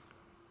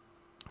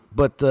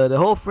 But the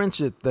whole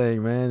friendship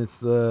thing, man,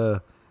 it's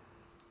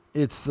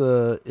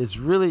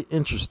really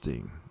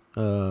interesting.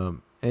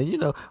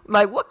 And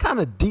like, what kind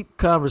of deep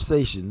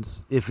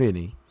conversations, if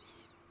any,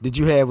 did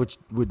you have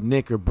with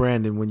Nick or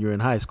Brandon when you were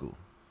in high school?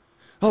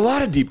 A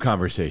lot of deep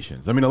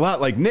conversations. I mean, a lot,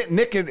 like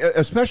Nick,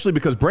 especially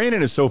because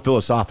Brandon is so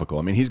philosophical.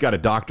 I mean, he's got a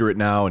doctorate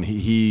now, and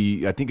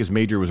he I think his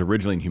major was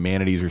originally in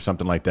humanities or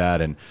something like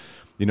that. And,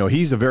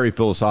 he's a very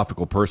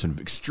philosophical person,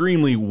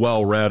 extremely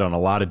well-read on a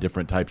lot of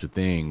different types of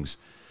things.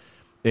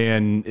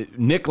 And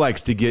Nick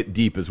likes to get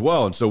deep as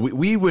well. And so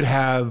we would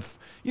have,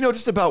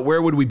 just about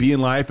where would we be in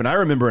life. And I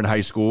remember in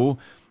high school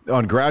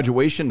on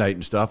graduation night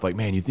and stuff, like,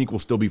 man, you think we'll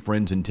still be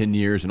friends in 10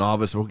 years? And all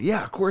of us, well,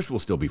 yeah, of course we'll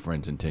still be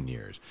friends in 10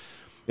 years.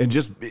 And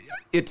just,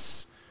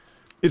 it's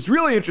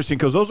really interesting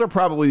because those are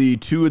probably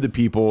two of the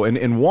people.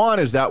 And Juan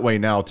is that way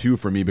now too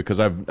for me,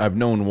 because I've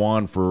known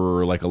Juan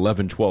for like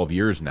 11, 12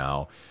 years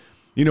now.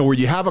 Where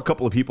you have a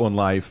couple of people in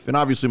life, and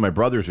obviously my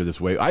brothers are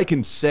this way, I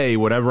can say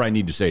whatever I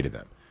need to say to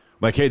them.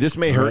 Like, hey, this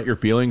may hurt your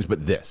feelings,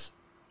 but this.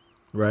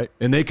 Right.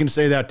 And they can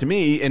say that to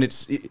me, and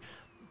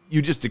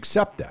you just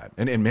accept that.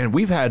 And man,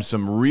 we've had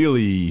some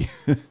really,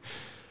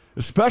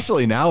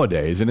 especially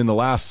nowadays and in the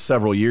last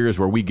several years,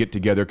 where we get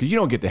together, because you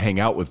don't get to hang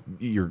out with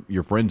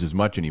your friends as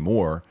much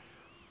anymore.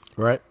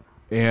 Right.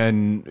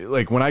 And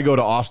like when I go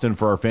to Austin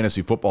for our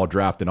fantasy football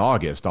draft in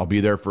August, I'll be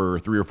there for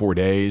 3 or 4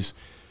 days.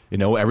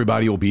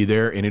 Everybody will be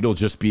there, and it'll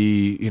just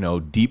be,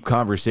 deep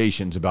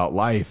conversations about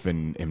life.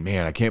 And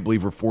man, I can't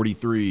believe we're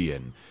 43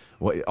 and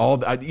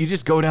you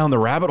just go down the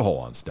rabbit hole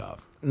on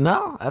stuff.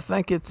 No, I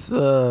think it's,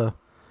 I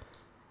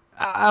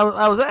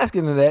was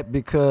asking that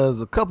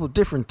because a couple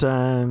different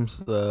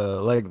times,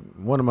 like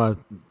one of my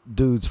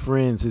dude's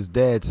friends, his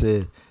dad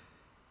said,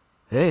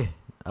 "Hey,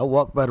 I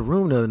walked by the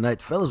room the other night,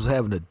 the fellas was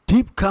having a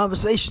deep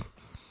conversation."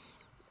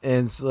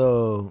 And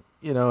so,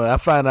 I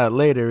find out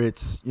later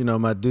it's,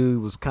 my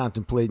dude was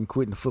contemplating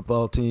quitting the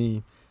football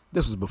team.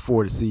 This was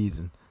before the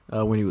season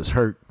when he was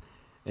hurt.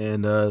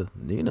 And,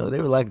 they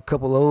were like a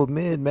couple old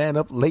men, man,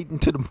 up late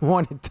into the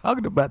morning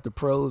talking about the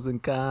pros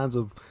and cons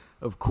of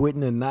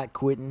quitting and not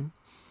quitting.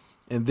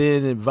 And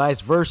then vice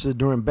versa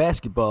during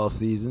basketball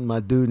season, my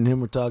dude and him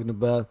were talking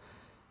about,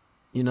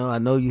 I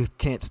know you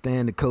can't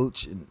stand the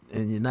coach and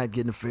you're not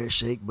getting a fair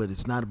shake, but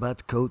it's not about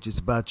the coach. It's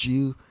about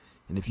you.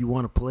 And if you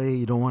want to play,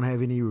 you don't want to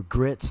have any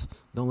regrets.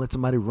 Don't let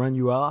somebody run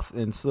you off.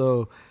 And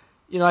so,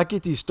 I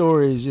get these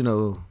stories,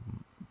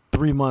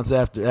 3 months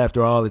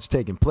after all it's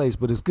taking place.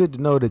 But it's good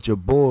to know that your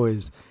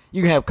boys,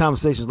 you can have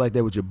conversations like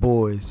that with your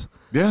boys.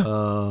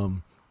 Yeah.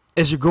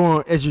 As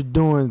you're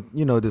doing,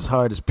 this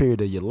hardest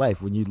period of your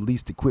life when you're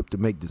least equipped to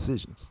make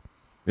decisions.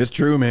 It's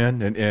true,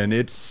 man. And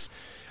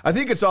I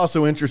think it's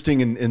also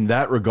interesting in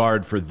that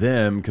regard for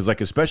them because,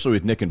 like, especially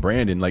with Nick and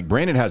Brandon, like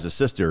Brandon has a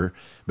sister,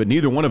 but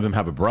neither one of them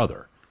have a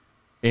brother.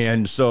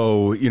 And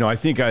so, I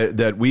think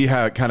that we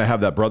kind of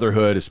have that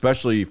brotherhood,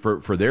 especially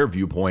for their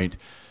viewpoint,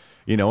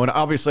 and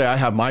obviously I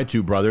have my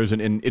two brothers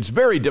and it's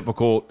very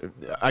difficult.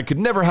 I could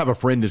never have a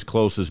friend as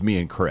close as me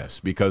and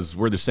Chris because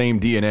we're the same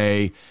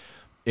DNA.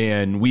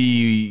 And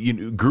we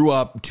grew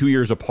up 2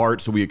 years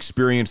apart, so we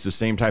experienced the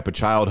same type of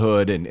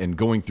childhood and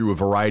going through a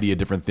variety of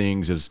different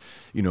things as,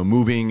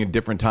 moving at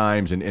different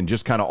times and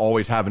just kind of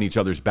always having each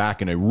other's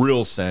back in a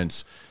real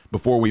sense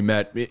before we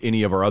met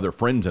any of our other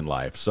friends in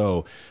life.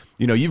 So,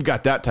 you've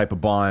got that type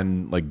of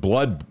bond, like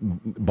blood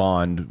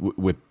bond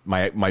with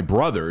my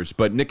brothers,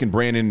 but Nick and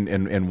Brandon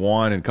and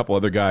Juan and a couple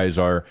other guys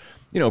are,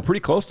 pretty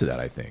close to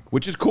that, I think,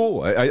 which is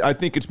cool. I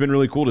think it's been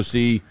really cool to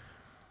see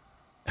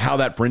how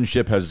that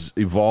friendship has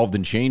evolved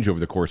and changed over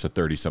the course of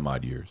 30 some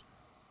odd years.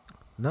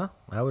 No,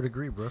 I would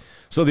agree, bro.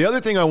 So the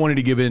other thing I wanted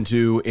to give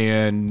into,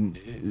 and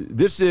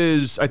this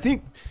is, I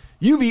think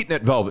you've eaten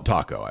at Velvet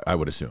Taco, I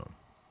would assume.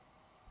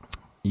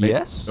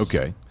 Yes.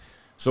 Okay.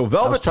 So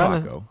Velvet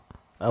Taco.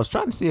 I was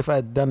trying to see if I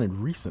had done it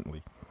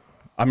recently.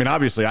 I mean,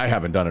 obviously I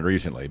haven't done it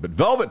recently, but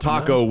Velvet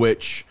Taco,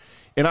 which,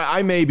 and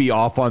I may be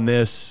off on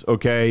this,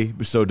 okay,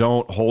 so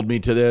don't hold me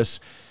to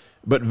this.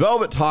 But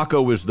Velvet Taco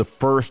was the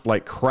first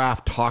like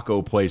craft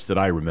taco place that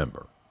I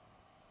remember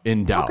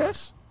in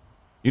Dallas.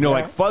 Okay.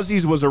 Like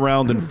Fuzzy's was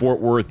around in Fort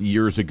Worth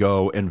years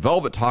ago, and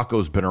Velvet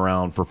Taco's been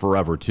around for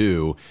forever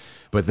too.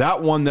 But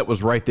that one that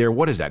was right there,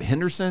 what is that,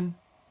 Henderson?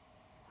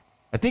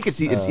 I think it's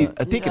Henderson.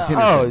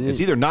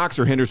 It's either Knox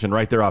or Henderson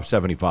right there off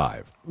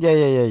 75.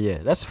 Yeah.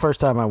 That's the first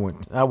time I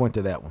went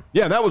to that one.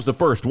 Yeah, that was the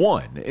first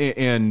one.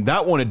 And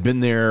that one had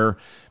been there.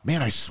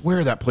 Man, I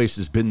swear that place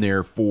has been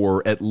there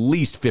for at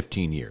least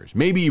 15 years,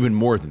 maybe even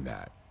more than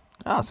that.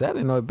 Oh, see, I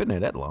didn't know it'd been there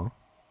that long.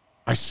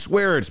 I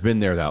swear it's been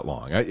there that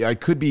long. I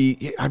could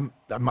be,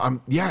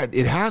 yeah,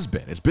 it has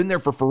been. It's been there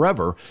for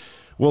forever.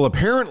 Well,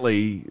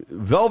 apparently,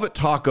 Velvet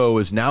Taco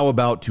is now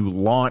about to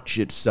launch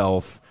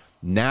itself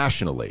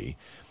nationally.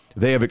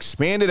 They have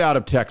expanded out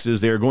of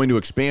Texas. They are going to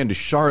expand to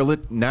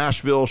Charlotte,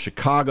 Nashville,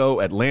 Chicago,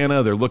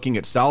 Atlanta. They're looking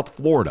at South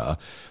Florida.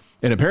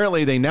 And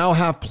apparently they now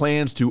have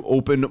plans to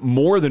open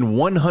more than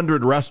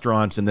 100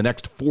 restaurants in the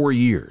next 4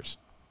 years.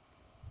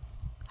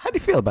 How do you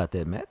feel about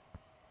that, Matt?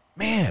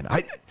 Man,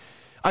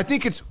 I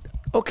think it's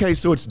okay.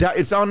 So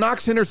it's on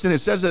Knox Henderson. It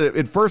says that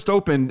it first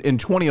opened in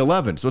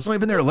 2011. So it's only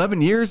been there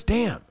 11 years.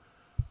 Damn.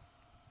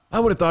 I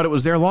would have thought it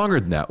was there longer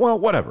than that. Well,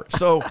 whatever.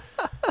 So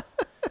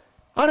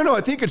I don't know.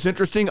 I think it's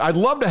interesting. I'd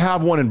love to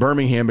have one in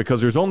Birmingham because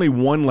there's only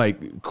one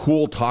like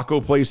cool taco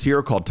place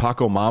here called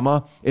Taco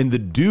Mama. And the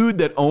dude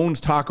that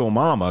owns Taco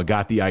Mama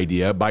got the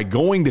idea by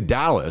going to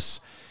Dallas,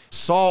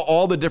 saw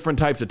all the different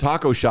types of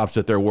taco shops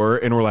that there were,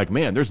 and were like,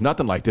 man, there's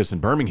nothing like this in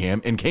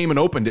Birmingham, and came and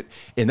opened it.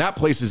 And that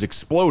place has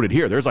exploded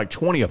here. There's like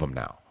 20 of them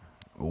now.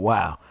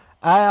 Wow.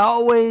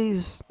 Now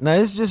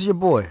it's just your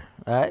boy,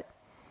 all right?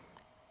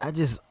 I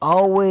just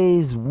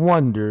always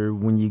wonder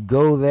when you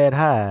go that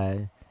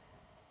high,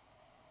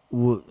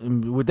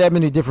 with that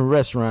many different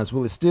restaurants,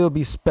 will it still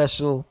be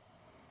special?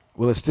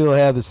 Will it still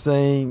have the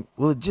same?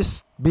 Will it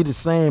just be the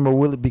same, or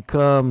will it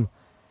become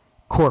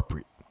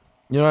corporate?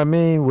 You know what I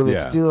mean? Will it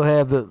still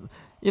have the,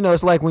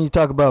 it's like when you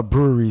talk about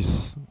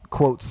breweries,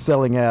 quote,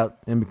 selling out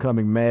and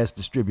becoming mass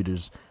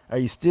distributors. Are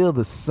you still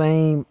the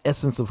same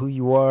essence of who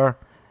you are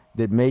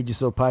that made you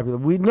so popular?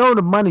 We know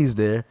the money's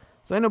there,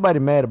 so ain't nobody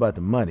mad about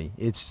the money.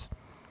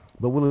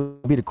 But will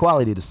it be the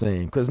quality the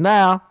same? Because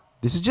now,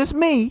 this is just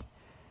me.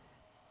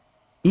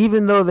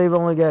 Even though they've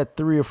only got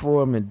 3 or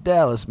 4 of them in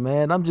Dallas,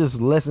 man, I'm just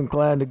less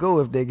inclined to go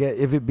if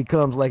it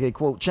becomes like a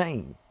quote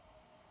chain.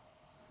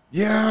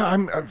 Yeah,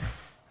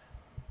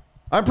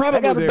 I'm probably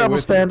I got a double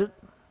standard.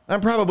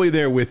 I'm probably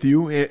there with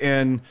you,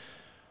 and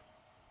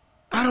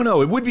I don't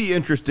know. It would be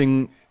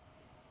interesting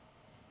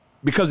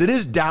because it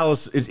is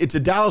Dallas. It's a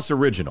Dallas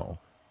original.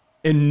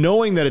 And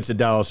knowing that it's a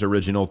Dallas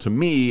original, to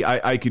me,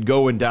 I could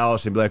go in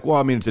Dallas and be like, well,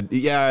 I mean,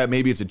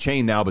 maybe it's a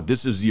chain now, but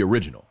this is the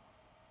original.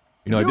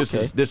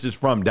 This is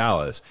from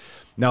Dallas.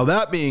 Now,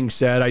 that being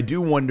said, I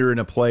do wonder in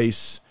a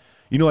place,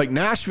 You know, like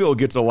Nashville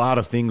gets a lot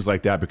of things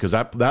like that because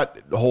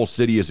that whole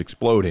city is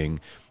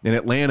exploding, and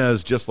Atlanta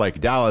is just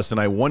like Dallas.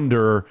 And I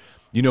wonder,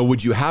 you know,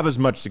 would you have as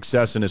much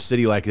success in a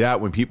city like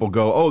that when people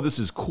go, oh, this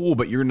is cool,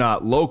 but you're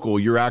not local.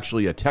 You're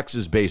actually a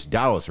Texas-based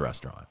Dallas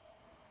restaurant.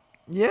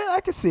 Yeah,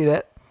 I can see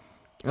that.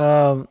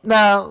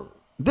 Now,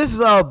 this is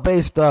all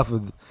based off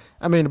of,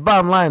 I mean, the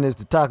bottom line is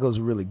the tacos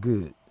are really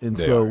good. And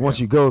once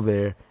you go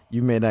there,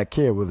 you may not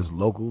care whether it's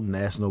local,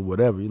 national,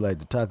 whatever. You like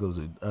the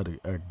tacos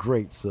are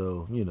great.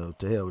 So, you know,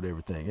 to hell with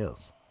everything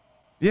else.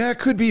 Yeah, it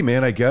could be,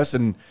 man, I guess.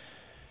 And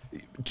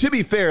to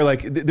be fair,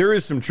 like there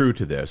is some truth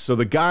to this. So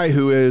the guy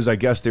who is, I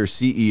guess, their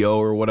CEO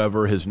or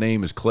whatever, his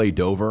name is Clay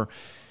Dover.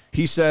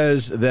 He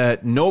says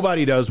that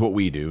nobody does what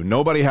we do.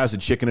 Nobody has a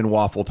chicken and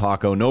waffle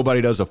taco.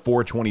 Nobody does a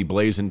 420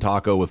 blazing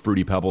taco with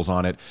Fruity Pebbles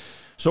on it.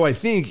 So I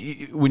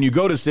think when you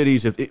go to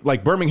cities,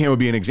 like Birmingham would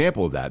be an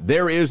example of that.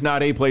 There is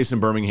not a place in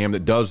Birmingham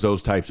that does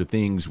those types of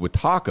things with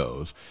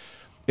tacos.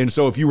 And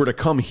so if you were to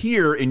come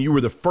here and you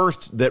were the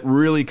first that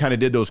really kind of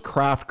did those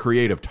craft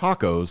creative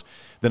tacos,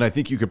 then I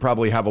think you could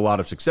probably have a lot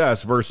of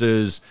success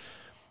versus,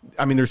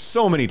 I mean, there's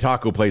so many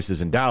taco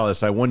places in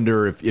Dallas. I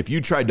wonder if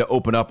you tried to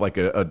open up like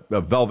a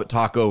Velvet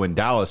Taco in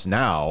Dallas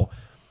now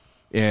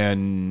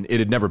and it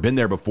had never been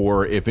there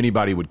before, if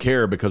anybody would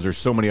care because there's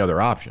so many other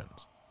options.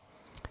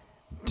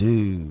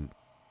 Dude,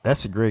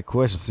 that's a great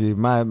question. See,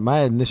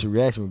 my initial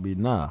reaction would be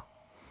nah.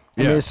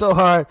 I Yeah. mean, it's so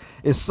hard.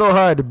 It's so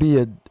hard to be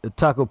a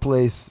taco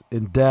place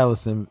in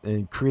Dallas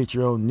and create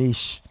your own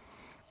niche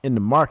in the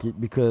market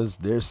because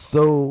there's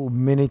so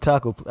many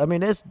taco. I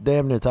mean, there's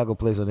damn near taco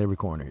place on every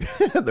corner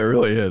here. There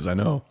really is. I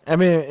know. I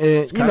mean,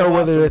 you know,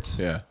 whether awesome. it's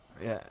Yeah.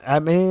 I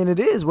mean, it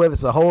is whether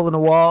it's a hole in the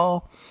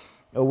wall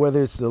or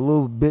whether it's a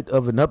little bit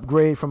of an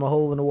upgrade from a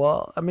hole in the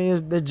wall. I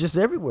mean, they're just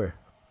everywhere.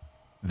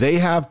 They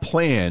have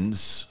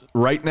plans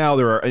right now.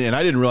 There are, and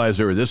I didn't realize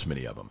there were this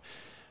many of them.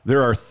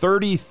 There are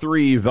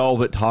 33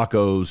 Velvet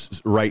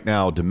Tacos right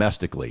now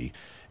domestically.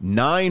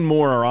 9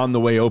 more are on the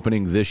way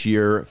opening this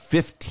year.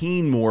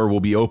 15 more will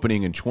be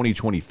opening in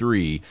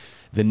 2023.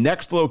 The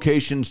next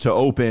locations to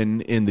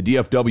open in the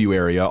DFW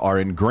area are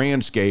in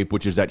Grandscape,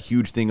 which is that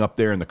huge thing up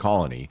there in the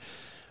Colony.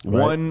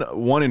 Right.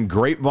 One in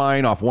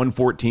Grapevine off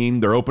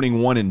 114. They're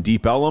opening one in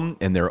Deep Ellum,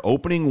 and they're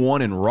opening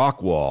one in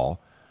Rockwall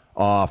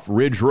off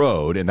Ridge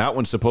Road, and that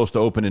one's supposed to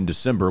open in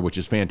December, which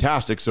is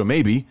fantastic. So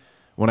maybe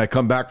when I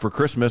come back for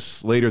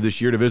Christmas later this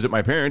year to visit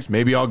my parents,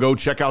 maybe I'll go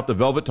check out the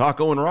Velvet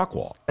Taco in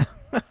Rockwall.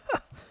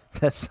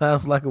 That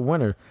sounds like a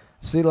winner.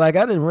 See, like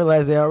I didn't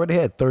realize they already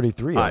had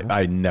 33 of them.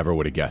 I never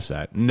would have guessed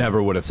that.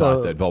 Never would have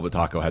thought that Velvet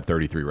Taco had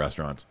 33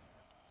 restaurants.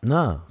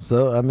 No.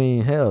 So, I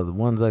mean, hell, the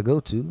ones I go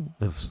to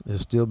have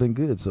still been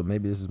good. So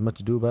maybe there's as much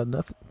to do about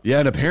nothing. Yeah,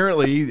 and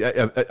apparently,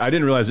 I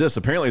didn't realize this.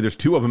 Apparently, there's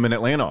 2 of them in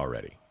Atlanta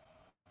already.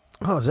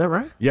 Oh, is that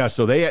right? Yeah,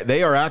 so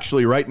they are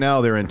actually right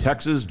now, they're in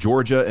Texas,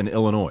 Georgia, and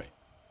Illinois.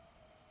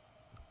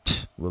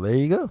 Well, there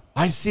you go.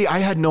 I see. I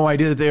had no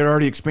idea that they had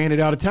already expanded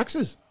out of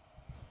Texas.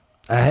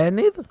 I hadn't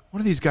either.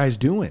 What are these guys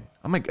doing?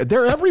 I'm like,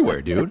 they're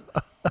everywhere, dude.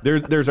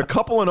 There's a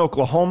couple in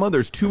Oklahoma.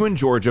 There's 2 in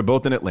Georgia,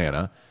 both in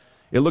Atlanta.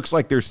 It looks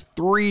like there's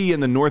 3 in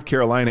the North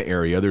Carolina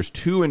area. There's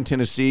 2 in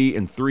Tennessee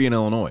and 3 in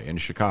Illinois, in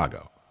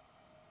Chicago.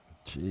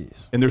 Jeez.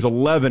 And there's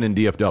 11 in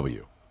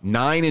DFW.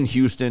 9 in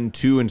Houston,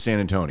 2 in San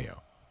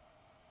Antonio.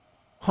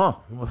 Huh.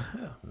 Well,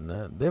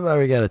 no, they've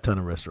already got a ton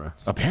of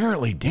restaurants.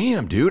 Apparently,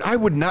 damn, dude.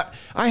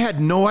 I had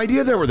no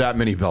idea there were that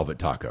many Velvet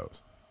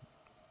Tacos.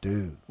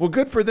 Dude. Well,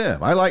 good for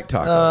them. I like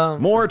tacos.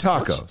 More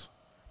tacos.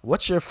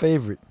 What's your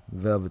favorite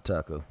Velvet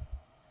Taco?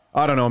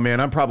 I don't know,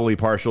 man. I'm probably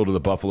partial to the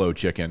buffalo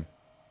chicken.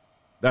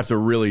 That's a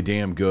really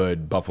damn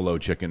good buffalo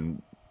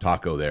chicken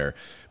taco there.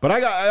 But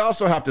I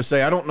also have to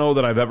say, I don't know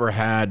that I've ever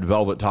had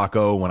Velvet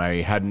Taco when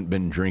I hadn't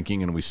been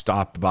drinking and we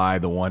stopped by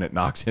the one at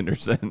Knox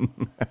Henderson.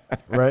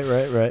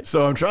 Right.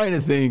 So I'm trying to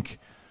think.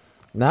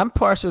 Now, I'm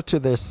partial to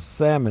their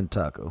salmon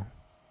taco.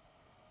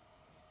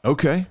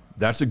 Okay,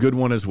 that's a good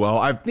one as well.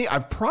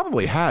 I've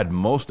probably had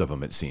most of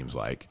them, it seems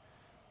like.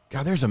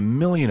 God, there's a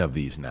million of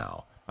these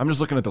now. I'm just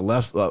looking at the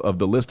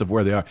list of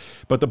where they are.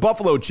 But the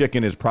buffalo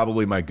chicken is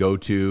probably my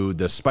go-to.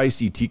 The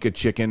spicy tikka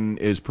chicken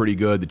is pretty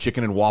good. The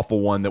chicken and waffle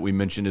one that we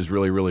mentioned is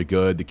really, really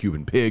good. The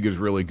Cuban pig is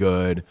really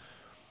good.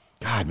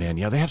 God, man,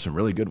 yeah, they have some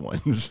really good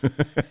ones.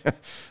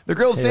 The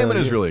grilled salmon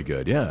is really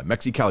good. Yeah,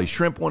 Mexicali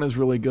shrimp one is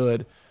really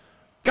good.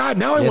 God,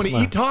 now I want to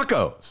eat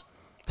tacos.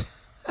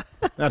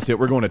 That's it.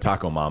 We're going to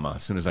Taco Mama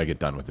as soon as I get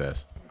done with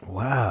this.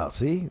 Wow.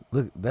 See?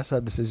 Look, that's how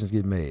decisions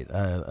get made.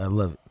 I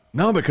love it.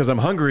 No, because I'm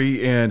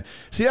hungry. And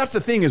see, that's the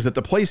thing is that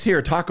the place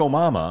here, Taco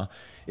Mama,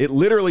 it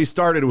literally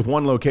started with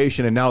one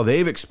location and now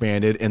they've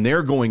expanded and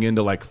they're going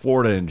into like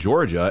Florida and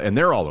Georgia and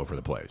they're all over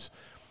the place.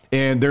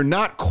 And they're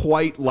not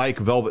quite like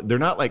Velvet. They're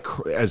not like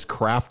as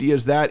crafty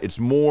as that. It's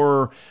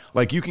more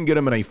like you can get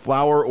them in a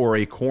flour or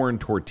a corn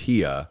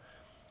tortilla.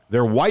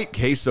 Their white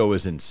queso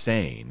is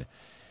insane.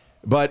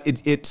 But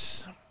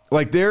it's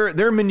like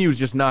their menu is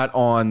just not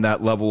on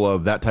that level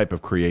of that type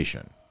of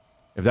creation,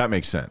 if that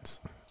makes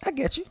sense. I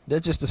get you.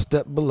 They're just a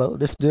step below.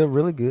 They're still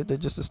really good. They're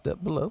just a step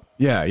below.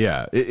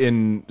 Yeah.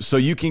 And so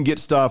you can get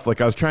stuff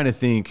like I was trying to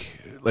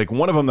think, like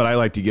one of them that I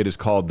like to get is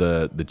called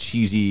the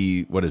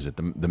cheesy, what is it?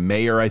 The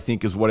Mayor, I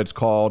think is what it's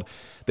called.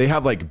 They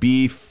have like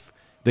beef,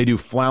 they do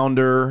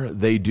flounder,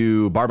 they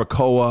do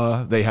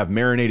barbacoa, they have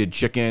marinated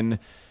chicken,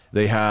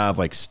 they have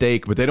like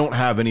steak, but they don't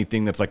have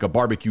anything that's like a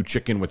barbecue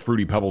chicken with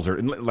Fruity Pebbles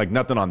or like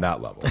nothing on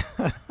that level.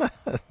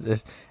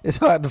 It's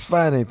hard to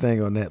find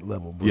anything on that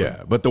level, bro.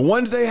 Yeah, but the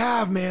ones they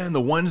have, man,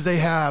 the ones they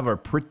have are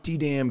pretty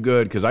damn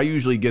good because I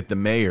usually get the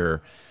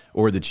Mayor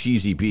or the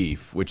cheesy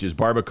beef, which is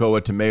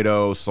barbacoa,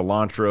 tomato,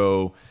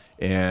 cilantro,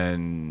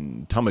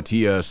 and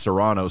tomatillo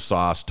serrano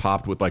sauce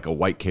topped with like a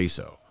white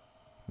queso.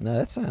 No,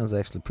 that sounds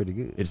actually pretty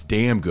good. It's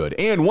damn good.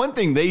 And one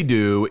thing they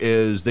do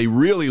is they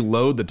really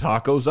load the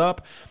tacos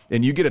up,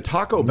 and you get a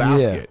taco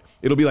basket. Yeah.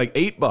 It'll be like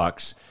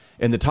 $8,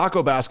 and the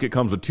taco basket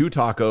comes with 2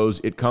 tacos.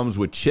 It comes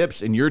with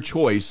chips and your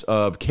choice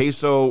of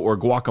queso or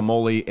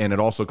guacamole, and it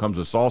also comes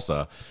with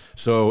salsa.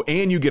 So,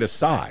 and you get a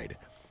side.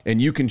 And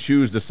you can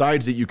choose, the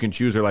sides that you can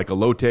choose are like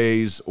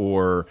elotes,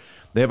 or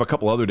they have a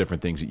couple other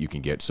different things that you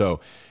can get. So,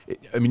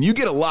 I mean, you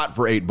get a lot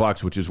for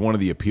 $8, which is one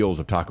of the appeals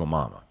of Taco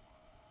Mama.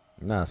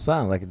 Nah,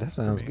 sound like it. That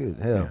sounds good.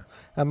 Hell, yeah.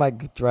 I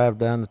might drive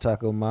down to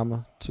Taco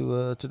Mama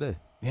today.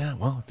 Yeah,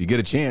 well, if you get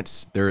a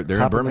chance, they're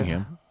in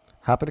Birmingham.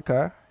 Hop in the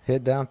car,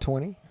 head down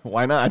 20.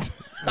 Why not?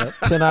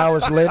 10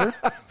 hours later.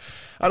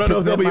 I don't know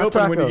if they'll be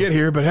open when you get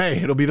here, but hey,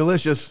 it'll be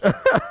delicious.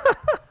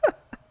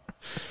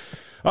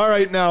 All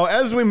right, now,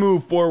 as we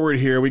move forward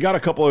here, we got a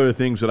couple other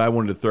things that I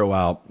wanted to throw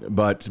out.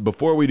 But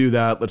before we do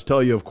that, let's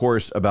tell you, of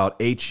course, about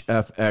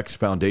HFX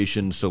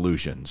Foundation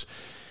Solutions.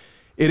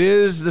 It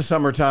is the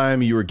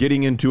summertime. You are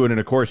getting into it.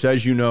 And, of course,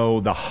 as you know,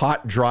 the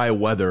hot, dry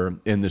weather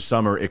in the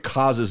summer, it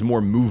causes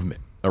more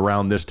movement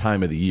around this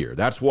time of the year.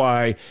 That's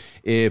why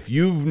if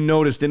you've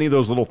noticed any of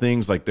those little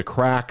things like the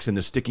cracks and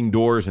the sticking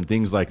doors and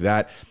things like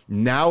that,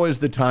 now is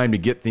the time to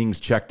get things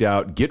checked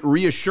out. Get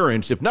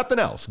reassurance, if nothing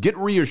else, get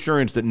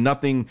reassurance that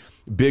nothing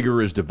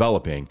bigger is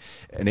developing.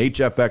 And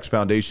HFX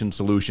Foundation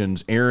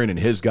Solutions, Aaron and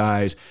his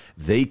guys,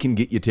 they can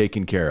get you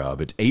taken care of.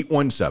 It's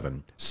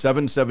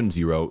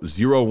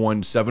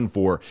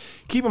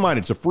 817-770-0174. Keep in mind,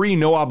 it's a free,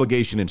 no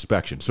obligation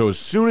inspection. So as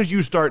soon as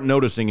you start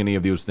noticing any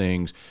of those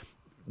things,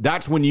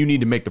 that's when you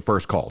need to make the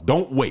first call.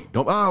 Don't wait.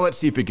 Let's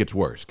see if it gets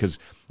worse. Because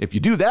if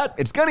you do that,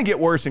 it's going to get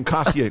worse and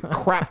cost you a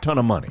crap ton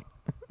of money.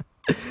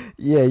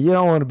 Yeah, you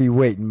don't want to be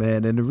waiting,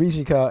 man. And the reason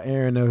you call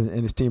Aaron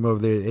and his team over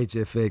there at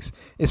HFX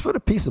is for the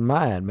peace of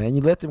mind, man.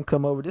 You let them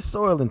come over. This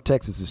soil in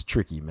Texas is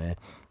tricky, man.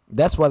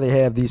 That's why they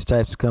have these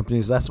types of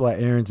companies. That's why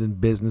Aaron's in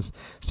business,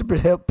 is to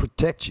help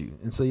protect you.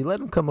 And so you let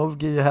them come over,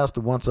 get your house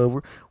to once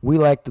over. We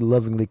like to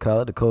lovingly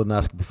call it the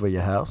colonoscopy for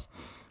your house.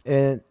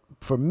 And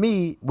for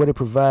me, what it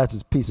provides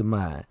is peace of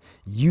mind.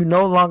 You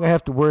no longer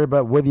have to worry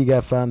about whether you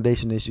got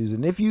foundation issues.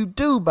 And if you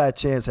do by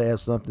chance have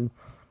something,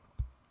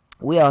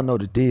 we all know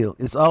the deal.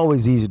 It's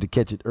always easier to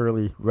catch it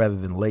early rather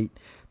than late.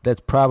 That's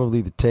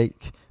probably the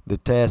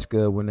task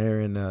when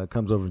Aaron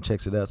comes over and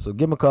checks it out. So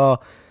give him a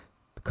call.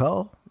 The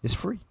call is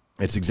free.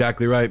 It's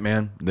exactly right,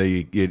 man.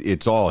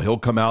 It's all. He'll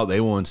come out. They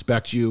will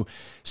inspect you,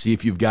 see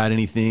if you've got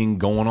anything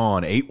going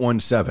on.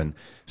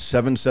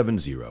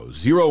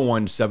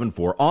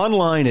 817-770-0174.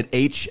 Online at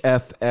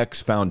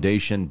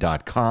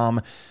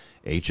hfxfoundation.com.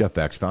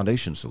 HFX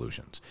Foundation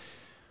Solutions.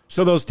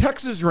 So those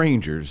Texas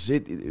Rangers,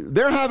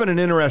 they're having an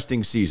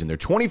interesting season. They're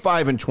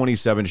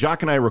 25-27.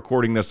 Jacques and I are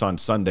recording this on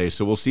Sunday,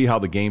 so we'll see how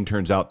the game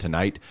turns out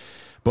tonight.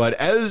 But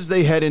as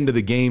they head into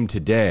the game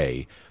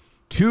today,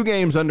 2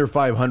 games under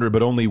 500,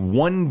 but only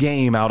 1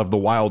 game out of the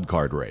wild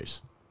card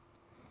race.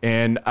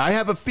 And I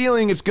have a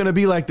feeling it's going to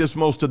be like this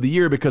most of the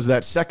year because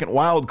that second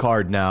wild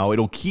card now,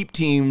 it'll keep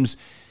teams,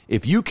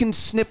 if you can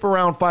sniff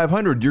around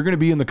 500, you're going to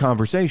be in the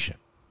conversation.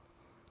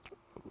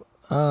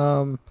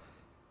 The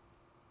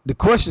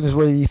question is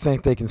whether you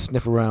think they can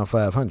sniff around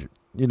 500.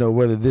 You know,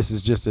 whether this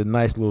is just a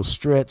nice little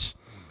stretch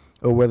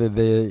or whether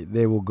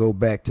they will go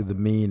back to the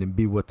mean and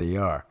be what they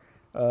are.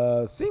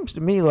 Seems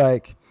to me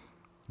like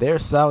they're a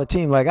solid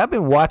team. Like, I've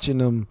been watching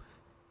them.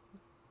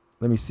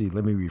 Let me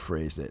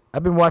rephrase that.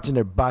 I've been watching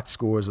their box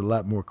scores a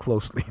lot more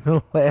closely in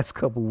the last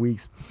couple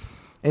weeks.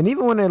 And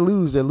even when they're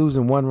losing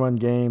 1-run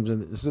games.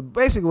 And so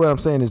basically what I'm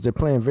saying is they're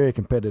playing very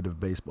competitive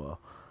baseball.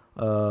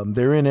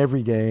 They're in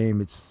every game.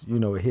 It's,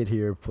 a hit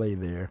here, play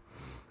there.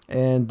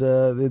 And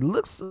it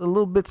looks a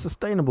little bit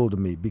sustainable to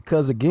me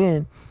because,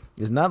 again,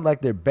 it's not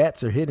like their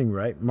bats are hitting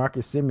right.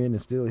 Marcus Semien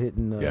is still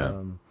hitting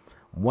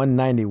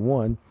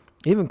 191.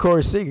 Even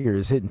Corey Seager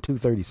is hitting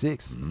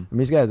 236. Mm-hmm. I mean,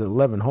 he's got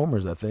 11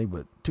 homers, I think,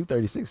 but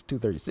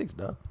 236,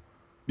 dog.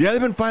 Yeah, they've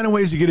been finding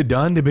ways to get it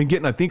done. They've been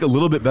getting, I think, a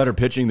little bit better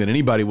pitching than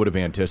anybody would have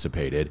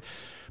anticipated.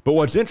 But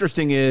what's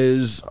interesting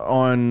is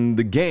on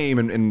the game,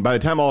 and by the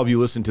time all of you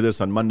listen to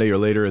this on Monday or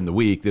later in the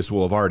week, this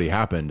will have already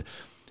happened,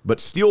 but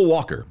Steele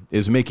Walker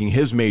is making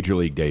his major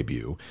league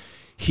debut.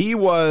 He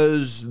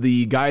was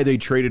the guy they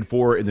traded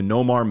for in the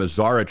Nomar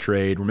Mazara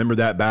trade. Remember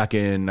that back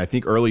in, I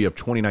think, early of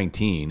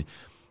 2019.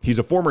 He's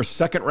a former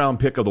second-round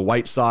pick of the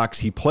White Sox.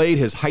 He played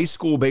his high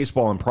school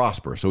baseball in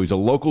Prosper, so he's a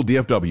local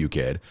DFW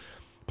kid.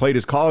 Played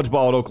his college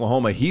ball at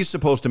Oklahoma. He's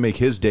supposed to make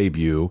his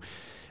debut.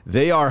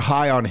 They are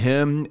high on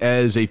him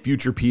as a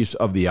future piece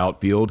of the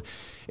outfield.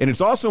 And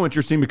it's also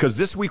interesting because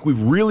this week we've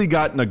really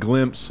gotten a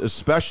glimpse,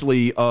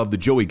 especially of the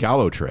Joey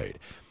Gallo trade.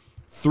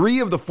 3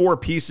 of the 4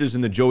 pieces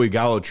in the Joey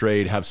Gallo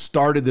trade have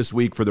started this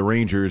week for the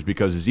Rangers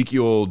because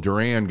Ezekiel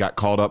Duran got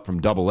called up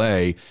from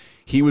Double-A.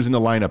 He was in the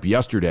lineup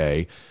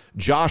yesterday.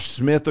 Josh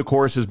Smith, of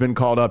course, has been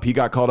called up. He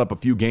got called up a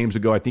few games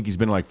ago. I think he's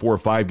been like 4 or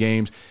 5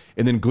 games.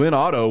 And then Glenn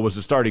Otto was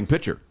the starting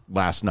pitcher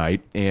last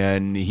night,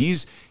 and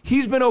he's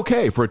been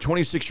okay for a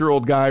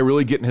 26-year-old guy,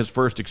 really getting his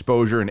first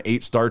exposure in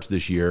 8 starts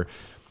this year.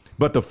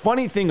 But the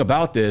funny thing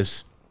about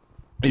this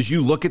is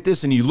you look at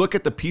this and you look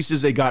at the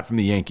pieces they got from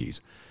the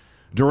Yankees.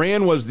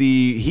 Duran was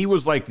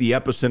like the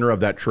epicenter of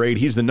that trade.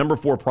 He's the number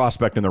 4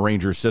 prospect in the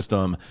Rangers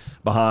system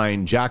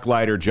behind Jack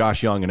Leiter,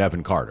 Josh Young, and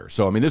Evan Carter.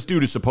 So, I mean, this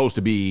dude is supposed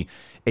to be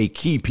a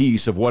key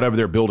piece of whatever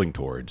they're building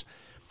towards.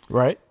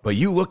 Right. But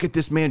you look at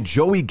this, man,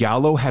 Joey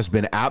Gallo has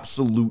been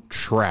absolute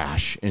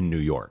trash in New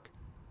York.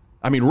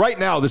 I mean, right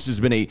now, this has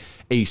been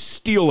a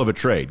steal of a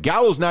trade.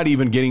 Gallo's not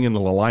even getting into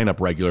the lineup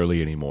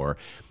regularly anymore.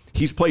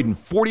 He's played in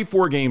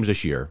 44 games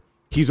this year.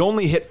 He's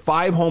only hit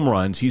 5 home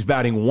runs. He's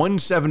batting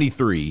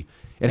 173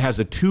 and has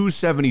a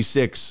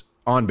 276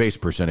 on-base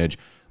percentage.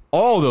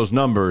 All those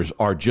numbers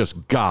are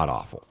just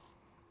god-awful.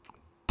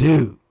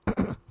 Dude,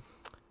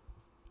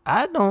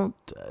 I don't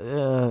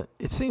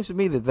it seems to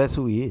me that that's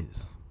who he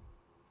is.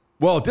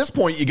 Well, at this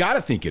point, you got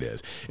to think it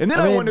is. And then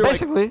I wonder,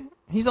 basically,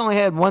 he's only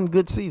had one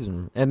good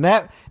season. And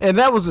that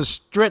was a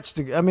stretch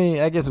to, I mean,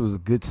 I guess it was a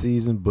good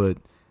season, but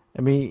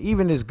I mean,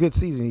 even his good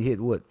season, he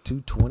hit, what,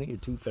 220 or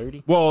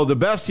 230? Well, the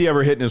best he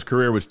ever hit in his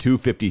career was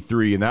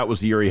 253, and that was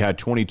the year he had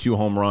 22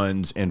 home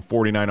runs and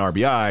 49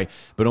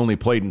 RBI, but only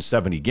played in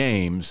 70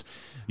 games.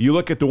 You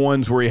look at the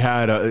ones where he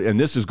had, and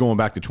this is going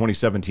back to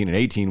 2017 and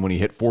 18, when he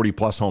hit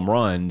 40-plus home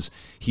runs,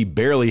 he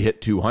barely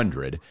hit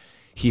 200.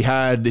 He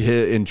had,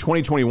 in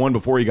 2021,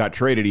 before he got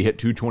traded, he hit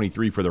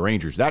 223 for the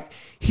Rangers.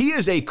 He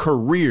is a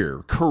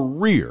career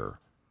 204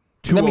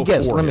 Let me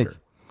guess. hitter.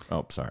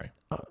 Oh, sorry.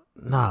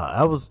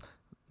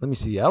 Let me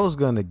see. I was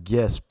going to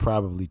guess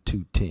probably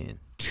 210.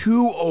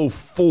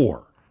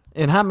 204.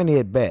 And how many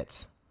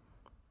at-bats?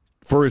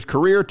 For his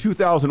career,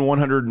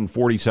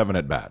 2,147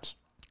 at-bats.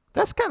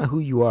 That's kind of who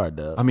you are,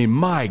 Doug. I mean,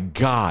 my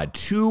God,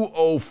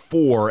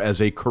 204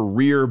 as a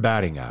career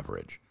batting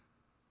average.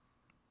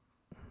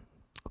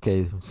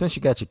 Okay, since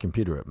you got your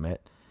computer up, Matt,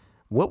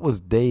 what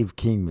was Dave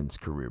Kingman's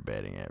career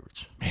batting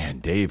average? Man,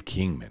 Dave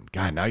Kingman.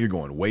 God, now you're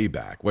going way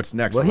back. What's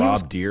next, Well,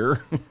 Rob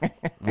Deere?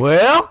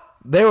 Well,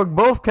 they were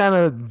both kind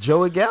of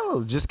Joey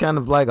Gallo, just kind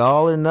of like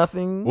all or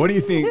nothing. What do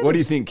you think? What do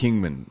you think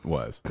Kingman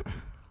was?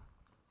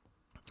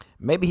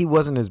 Maybe he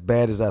wasn't as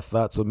bad as I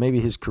thought, so maybe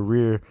his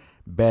career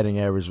batting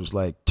average was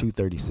like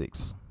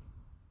 236.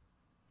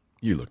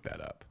 You looked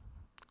that up.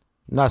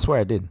 No, I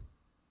swear I didn't.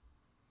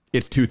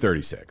 It's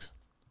 236.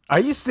 Are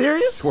you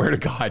serious? Swear to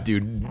God,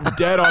 dude.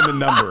 Dead on the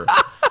number.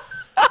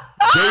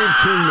 Dave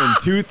Kingman,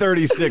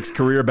 236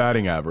 career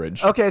batting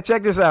average. Okay,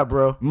 check this out,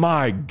 bro.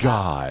 My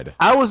God.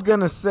 I was going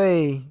to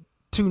say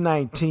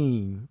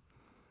 219,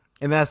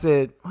 and I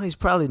said, well, he's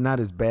probably not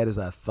as bad as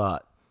I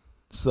thought.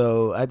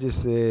 So I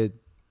just said,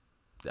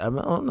 I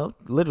don't know,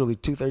 literally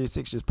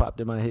 236 just popped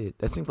in my head.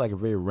 That seems like a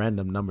very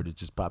random number to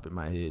just pop in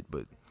my head,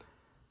 but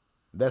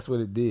that's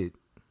what it did.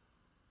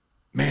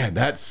 Man,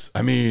 I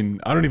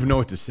don't even know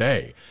what to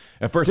say.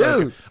 At first, I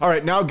was like, all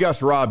right, now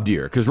guess Rob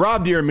Deere. Because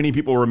Rob Deere, many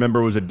people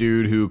remember, was a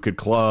dude who could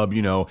club,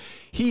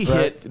 he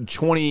hit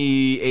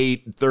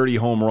 28, 30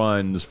 home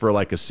runs for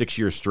like a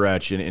 6-year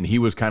stretch, and he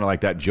was kind of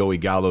like that Joey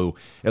Gallo,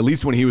 at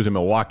least when he was in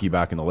Milwaukee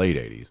back in the late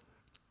 80s.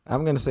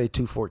 I'm going to say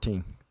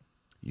 214.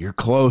 You're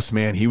close,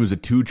 man. He was a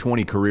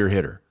 220 career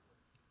hitter.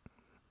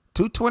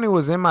 220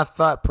 was in my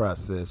thought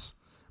process,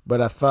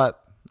 but I thought,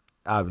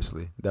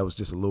 obviously, that was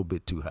just a little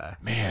bit too high.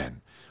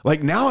 Man,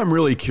 like now I'm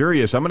really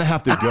curious. I'm going to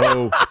have to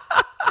go.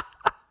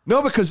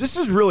 No, because this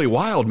is really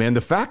wild, man.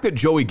 The fact that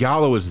Joey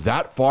Gallo is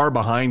that far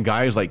behind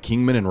guys like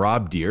Kingman and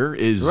Rob Deere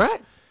is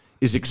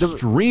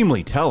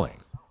extremely telling.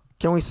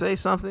 Can we say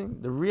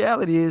something? The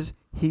reality is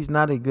he's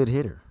not a good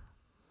hitter.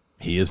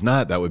 He is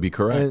not. That would be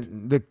correct.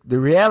 And the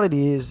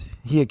reality is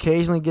he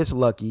occasionally gets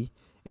lucky.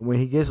 When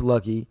he gets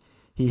lucky,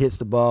 he hits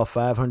the ball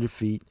 500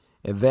 feet,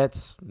 and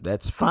that's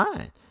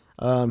fine.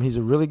 He's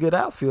a really good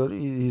outfielder.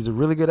 He's a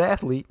really good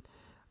athlete.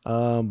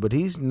 But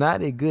he's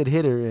not a good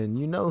hitter, and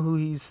you know who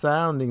he's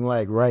sounding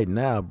like right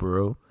now,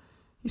 bro.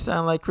 He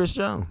sounds like Chris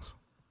Jones.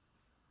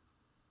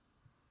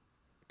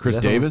 Chris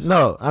Davis?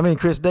 No, I mean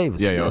Chris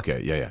Davis. Yeah, okay,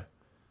 yeah.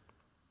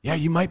 Yeah,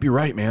 you might be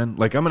right, man.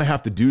 Like, I'm going to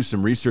have to do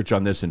some research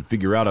on this and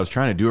figure out. I was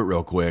trying to do it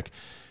real quick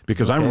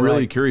because I'm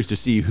really curious to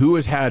see who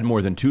has had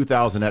more than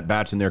 2,000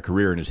 at-bats in their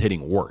career and is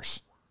hitting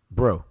worse.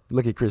 Bro,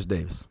 look at Chris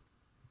Davis.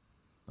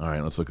 All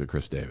right, let's look at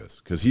Chris Davis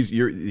because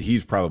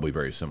he's probably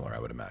very similar, I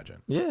would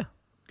imagine. Yeah.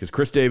 Because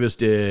Chris Davis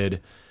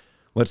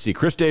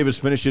Chris Davis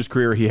finished his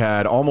career. He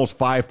had almost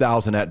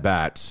 5,000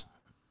 at-bats.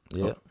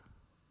 Yeah.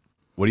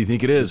 What do you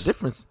think it is? The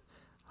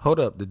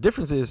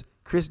difference is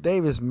Chris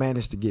Davis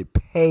managed to get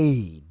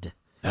paid.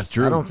 That's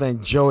true. I don't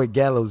think Joey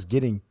Gallo's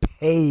getting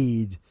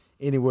paid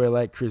anywhere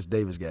like Chris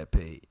Davis got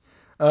paid.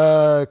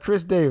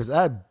 Chris Davis,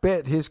 I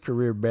bet his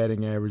career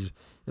batting average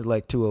is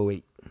like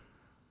 208.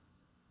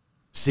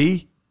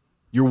 See?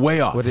 You're way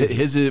off. What is it?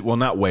 His is, well,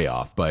 not way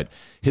off, but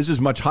his is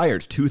much higher.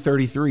 It's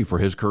 233 for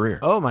his career.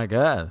 Oh, my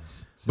God.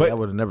 See, But- I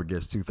would have never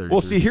guessed 233.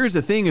 Well, see, here's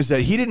the thing is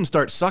that he didn't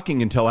start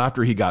sucking until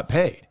after he got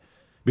paid.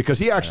 Because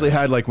he actually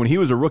had, like, when he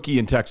was a rookie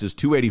in Texas,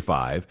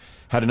 285,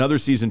 had another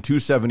season,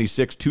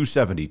 276,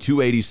 270,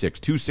 286,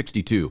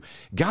 262.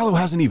 Gallo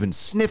hasn't even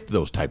sniffed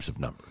those types of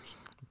numbers.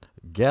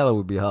 Gallo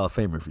would be a Hall of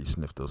Famer if he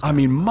sniffed those. I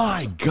mean,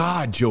 my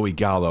God, Joey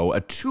Gallo,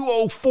 a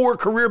 204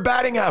 career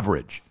batting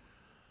average.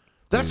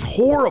 That's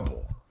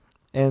horrible.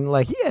 And,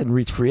 like, he hadn't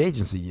reached free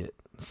agency yet.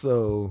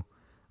 So,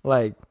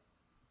 like,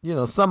 you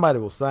know, somebody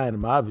will sign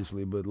him,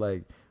 obviously. But,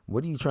 like,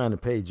 what are you trying to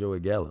pay Joey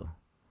Gallo?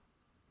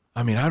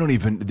 I mean, I don't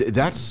even,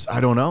 that's, I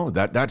don't know.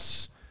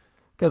 That's.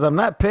 Because I'm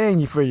not paying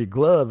you for your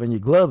glove, and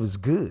your glove is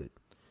good.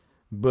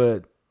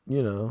 But,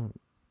 you know,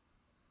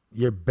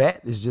 your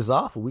bat is just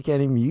awful. We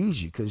can't even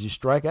use you because you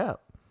strike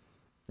out.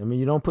 I mean,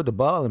 you don't put the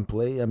ball in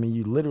play. I mean,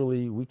 you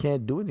literally, we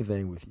can't do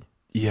anything with you.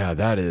 Yeah,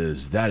 that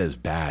is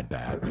bad,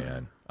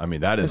 man. I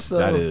mean, that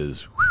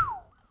is.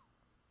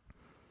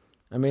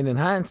 I mean, in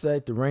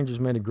hindsight, the Rangers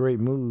made a great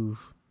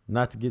move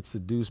not to get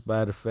seduced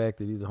by the fact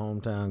that he's a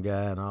hometown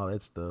guy and all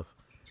that stuff.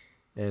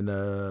 And,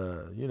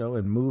 you know,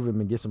 and move him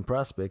and get some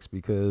prospects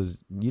because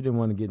you didn't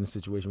want to get in a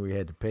situation where you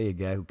had to pay a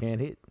guy who can't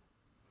hit.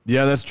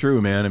 Yeah, that's true,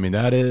 man. I mean,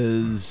 that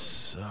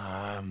is,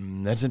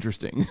 that's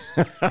interesting.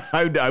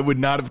 I would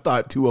not have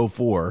thought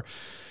 204.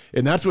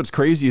 And that's what's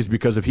crazy is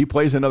because if he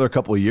plays another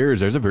couple of years,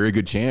 there's a very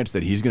good chance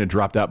that he's going to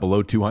drop that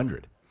below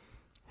 200.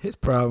 His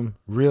problem,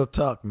 real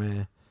talk,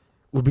 man,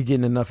 will be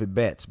getting enough at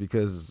bats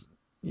because,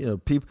 you know,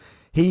 people,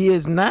 he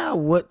is now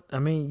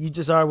you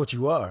just are what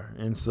you are.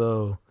 And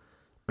so,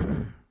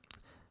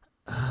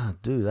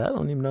 dude, I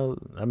don't even know.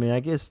 I mean, I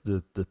guess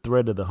the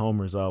threat of the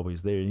homer is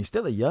always there. And he's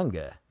still a young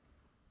guy,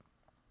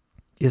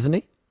 isn't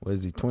he? What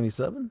is he,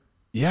 27?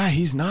 Yeah,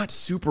 he's not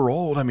super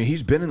old. I mean,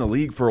 he's been in the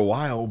league for a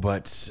while,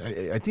 but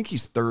I think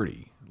he's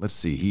 30. Let's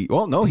see. He's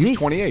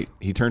 28.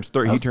 He turns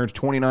 30. He turns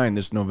 29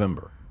 this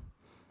November.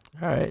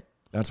 All right.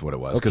 That's what it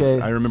was. Because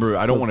Okay. I remember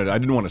I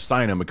didn't want to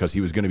sign him because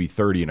he was going to be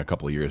 30 in a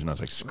couple of years, and I was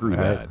like, screw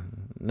that. Right.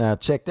 Now,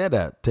 check that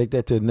out. Take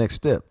that to the next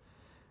step.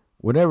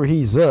 Whenever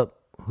he's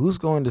up, who's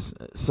going to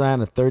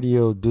sign a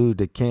 30-year-old dude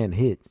that can't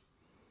hit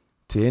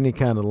to any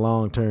kind of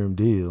long-term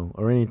deal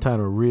or any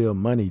kind of real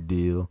money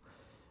deal?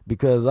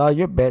 Because all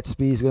your bat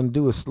speed is going to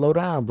do is slow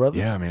down, brother.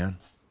 Yeah, man.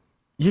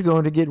 You're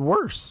going to get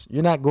worse.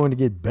 You're not going to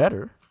get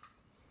better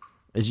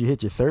as you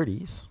hit your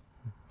 30s.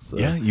 So,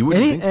 Yeah, you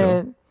wouldn't think so.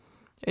 And,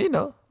 you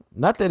know,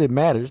 not that it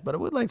matters, but I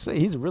would like to say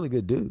he's a really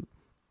good dude.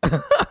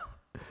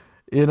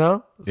 You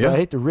know? So Yeah. I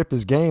hate to rip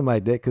his game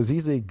like that because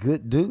he's a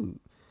good dude.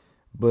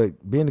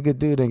 But being a good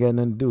dude ain't got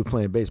nothing to do with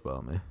playing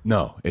baseball, man.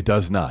 No, it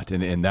does not.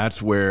 And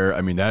that's where, I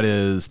mean, that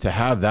is to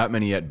have that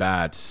many at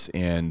bats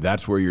and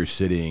that's where you're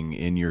sitting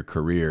in your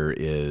career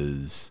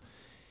is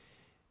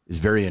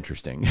very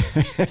interesting.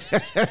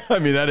 I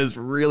mean, that is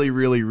really,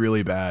 really,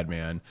 really bad,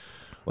 man.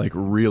 Like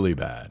really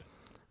bad.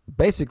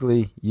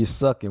 Basically, you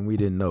suck and we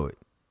didn't know it.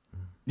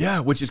 Yeah,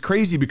 which is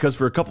crazy because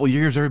for a couple of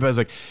years, everybody's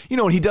like, you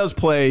know, and he does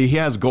play, he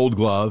has Gold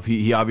Glove.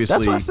 He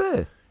obviously That's what I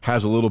said.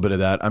 has a little bit of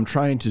that. I'm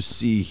trying to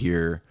see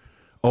here.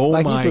 Oh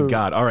Like my he's a-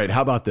 God. All right.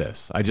 How about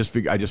this? I just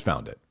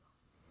found it.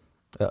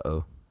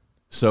 Uh-oh.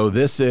 So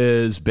this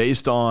is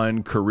based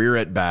on career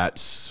at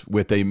bats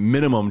with a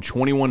minimum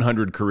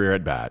 2,100 career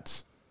at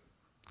bats.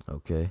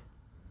 Okay.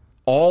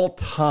 All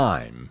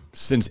time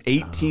since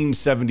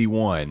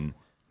 1871.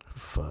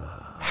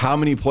 How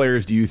many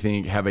players do you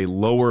think have a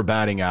lower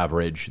batting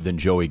average than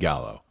Joey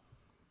Gallo?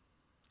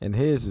 And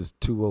his is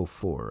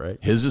 204, right?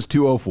 His is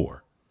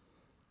 204.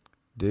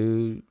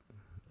 Dude,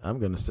 I'm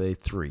going to say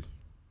 3.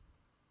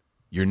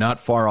 You're not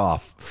far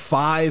off.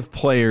 5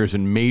 players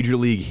in Major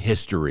League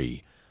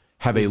history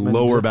have a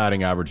lower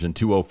batting average than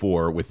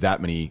 204 with that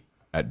many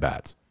at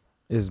bats.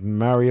 Is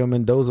Mario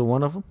Mendoza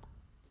one of them?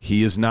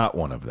 He is not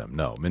one of them.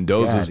 No,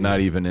 Mendoza's God, not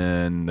even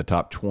in the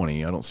top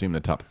 20. I don't see him in the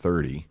top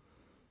 30.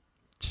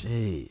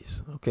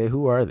 Jeez. Okay,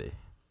 who are they?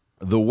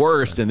 The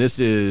worst, and this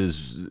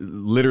is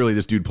literally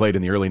this dude played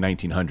in the early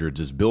 1900s,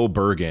 is Bill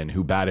Bergen,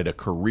 who batted a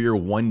career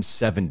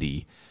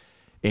 170,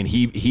 and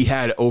he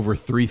had over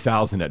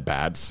 3,000 at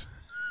bats.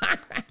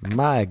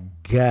 My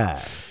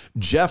God.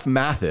 Jeff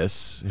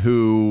Mathis,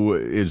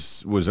 who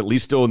was at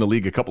least still in the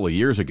league a couple of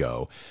years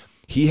ago,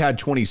 he had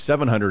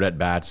 2,700 at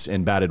bats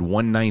and batted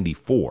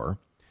 194.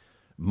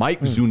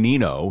 Mike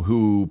Zunino,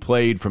 who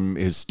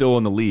is still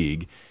in the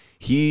league,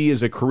 he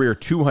is a career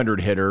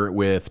 200 hitter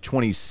with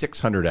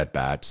 2,600 at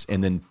bats,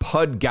 and then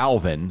Pud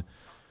Galvin,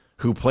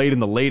 who played in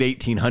the late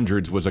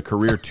 1800s, was a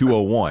career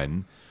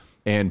 201,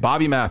 and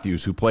Bobby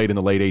Matthews, who played in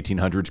the late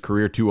 1800s,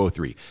 career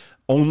 203.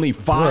 Only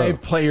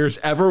 5 players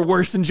ever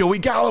worse than Joey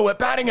Gallo at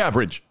batting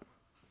average.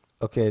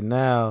 Okay,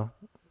 now,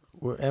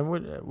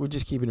 we're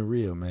just keeping it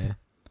real, man.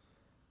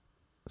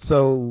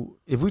 So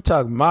if we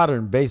talk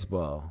modern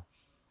baseball,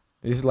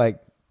 it's like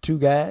 2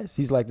 guys.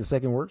 He's like the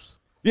second worst.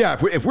 Yeah,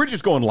 if we're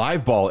just going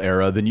live ball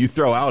era, then you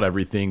throw out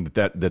everything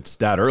that's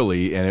that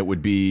early, and it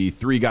would be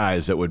two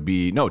guys.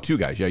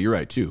 Yeah, you're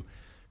right, two.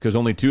 Because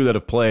only two that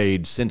have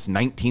played since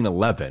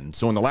 1911.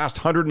 So in the last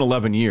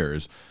 111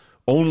 years,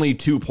 only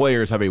two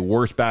players have a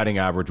worse batting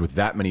average with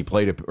that many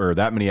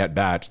that many at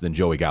bats than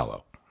Joey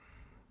Gallo.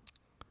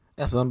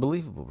 That's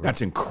unbelievable, bro.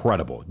 That's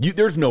incredible.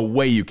 There's no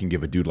way you can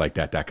give a dude like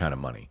that kind of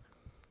money.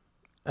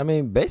 I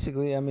mean,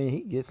 basically,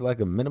 he gets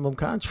like a minimum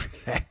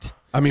contract.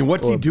 I mean,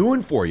 what's he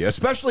doing for you?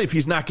 Especially if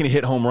he's not going to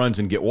hit home runs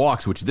and get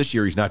walks, which this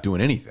year he's not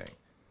doing anything.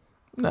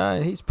 Nah,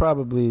 he's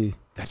probably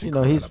that's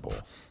incredible.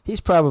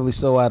 He's probably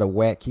so out of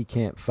whack he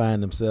can't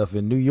find himself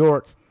in New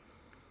York.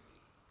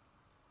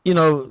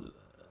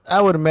 I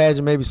would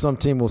imagine maybe some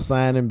team will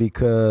sign him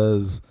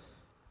because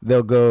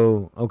they'll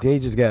go, okay,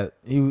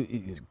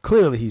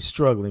 clearly he's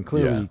struggling.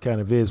 Clearly he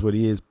kind of is what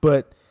he is,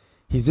 but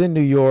he's in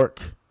New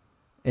York,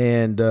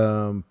 and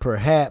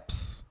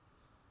perhaps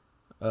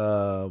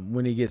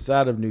when he gets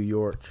out of New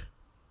York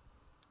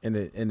and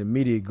the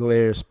media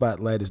glare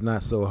spotlight is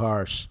not so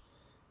harsh,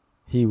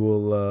 he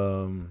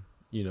will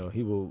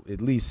he will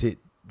at least hit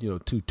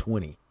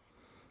 220,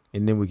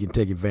 and then we can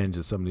take advantage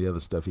of some of the other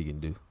stuff he can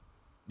do.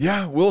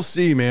 Yeah, we'll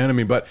see, man. I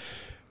mean, but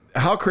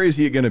how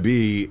crazy is it going to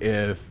be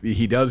if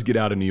he does get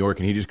out of New York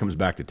and he just comes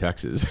back to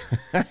Texas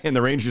and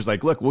the Rangers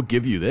like, look, we'll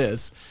give you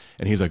this.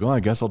 And he's like, well, I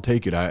guess I'll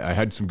take it. I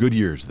had some good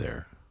years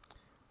there.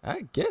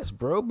 I guess,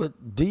 bro,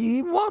 but do you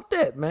even want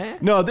that, man?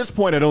 No, at this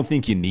point, I don't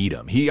think you need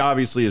him. He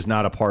obviously is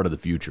not a part of the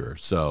future.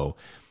 So,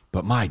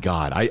 but my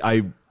God,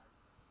 I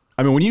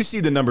mean, when you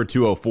see the number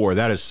 204,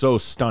 that is so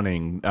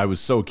stunning. I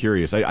was so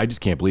curious. I just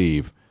can't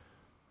believe.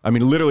 I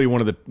mean, literally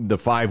one of the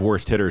five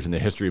worst hitters in the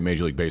history of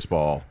Major League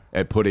Baseball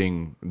at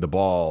putting the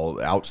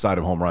ball outside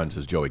of home runs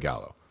is Joey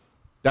Gallo.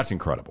 That's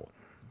incredible.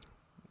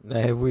 Now,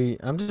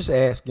 I'm just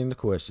asking the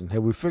question.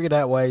 Have we figured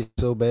out why he's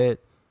so bad?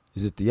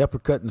 Is it the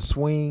uppercut and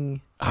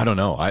swing? I don't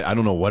know. I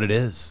don't know what it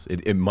is.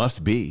 It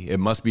must be. It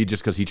must be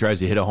just because he tries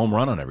to hit a home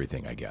run on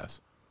everything, I guess.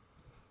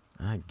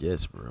 I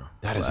guess, bro.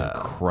 That is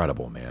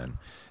incredible, man.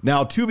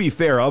 Now, to be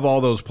fair, of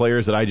all those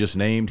players that I just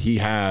named, he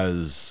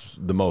has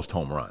the most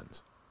home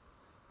runs.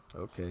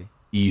 Okay.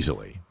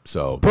 Easily.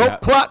 So broke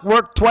clock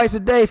work twice a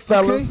day,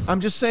 fellas. Okay. I'm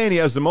just saying he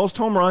has the most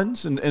home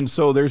runs, and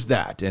so there's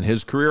that. And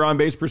his career on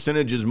base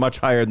percentage is much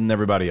higher than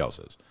everybody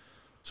else's.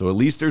 So at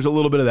least there's a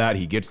little bit of that.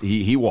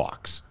 He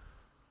walks.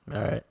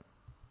 All right.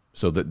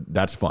 So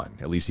that's fun.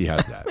 At least he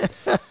has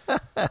that.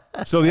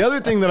 So the other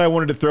thing that I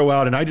wanted to throw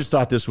out, and I just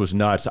thought this was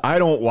nuts. I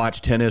don't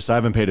watch tennis. I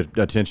haven't paid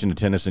attention to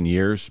tennis in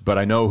years, but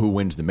I know who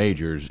wins the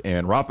majors.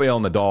 And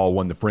Rafael Nadal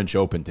won the French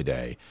Open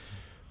today.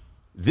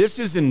 This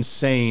is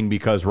insane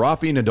because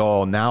Rafael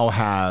Nadal now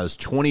has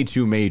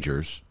 22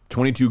 majors,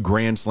 22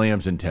 Grand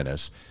Slams in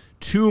tennis,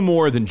 2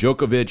 more than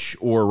Djokovic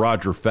or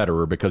Roger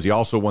Federer because he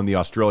also won the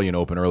Australian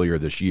Open earlier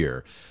this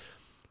year.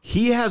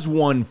 He has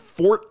won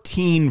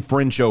 14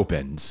 French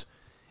Opens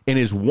and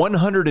is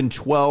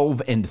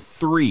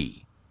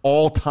 112-3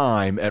 all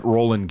time at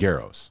Roland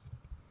Garros.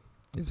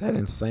 Is that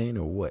insane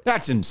or what?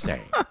 That's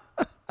insane.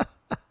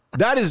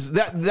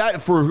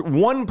 That for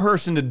one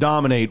person to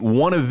dominate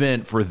one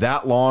event for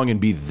that long and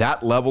be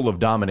that level of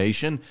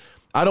domination,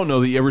 I don't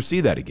know that you ever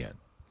see that again.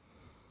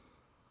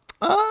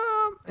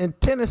 In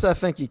tennis, I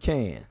think you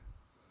can,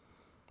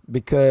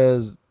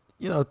 because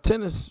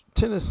tennis,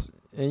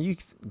 and you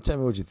tell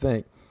me what you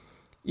think.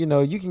 You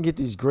can get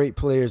these great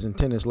players in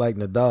tennis like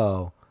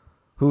Nadal,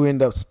 who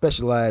end up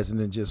specializing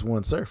in just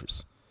one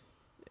surface.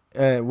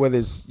 Whether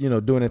it's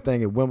doing that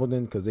thing at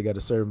Wimbledon because they got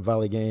a certain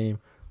volley game,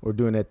 or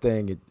doing that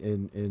thing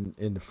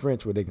in the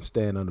French where they can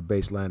stand on the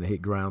baseline and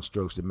hit ground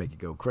strokes that make it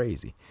go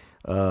crazy.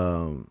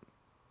 You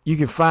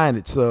can find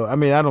it. So, I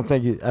mean, I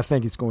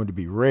think it's going to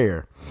be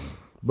rare.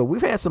 But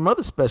we've had some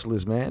other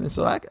specialists, man, and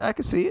so I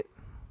can see it.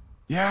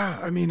 Yeah,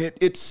 I mean,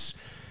 it's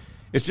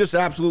just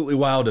absolutely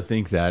wild to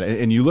think that.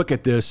 And you look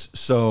at this,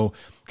 so,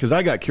 because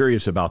I got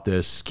curious about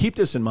this, keep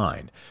this in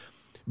mind.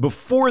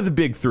 Before the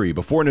big three,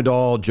 before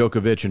Nadal,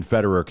 Djokovic, and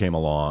Federer came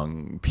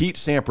along, Pete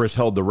Sampras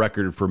held the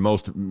record for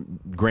most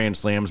Grand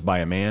Slams by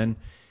a man.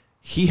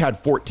 He had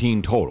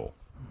 14 total.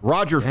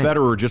 Roger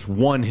Federer just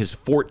won his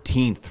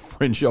 14th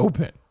French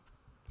Open.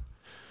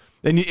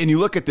 And you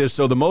look at this,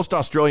 so the most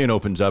Australian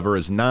Opens ever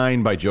is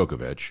 9 by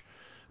Djokovic.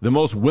 The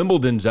most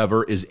Wimbledons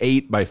ever is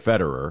 8 by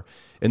Federer.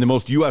 And the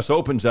most U.S.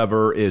 Opens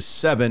ever is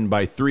 7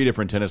 by 3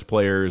 different tennis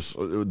players.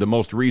 The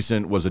most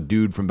recent was a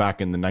dude from back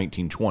in the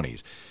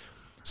 1920s.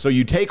 So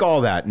you take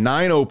all that,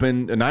 9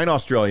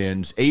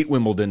 Australians, 8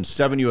 Wimbledons,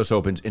 7 U.S.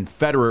 Opens, and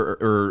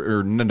Federer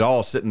or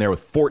Nadal sitting there with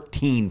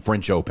 14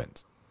 French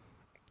Opens.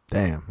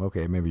 Damn.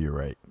 Okay, maybe you're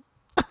right.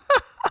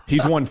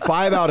 He's won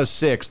 5 out of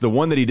 6. The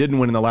one that he didn't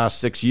win in the last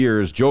 6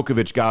 years,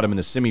 Djokovic got him in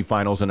the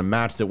semifinals in a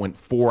match that went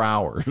 4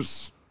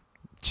 hours.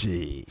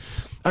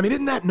 Jeez. I mean,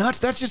 isn't that nuts?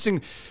 That's just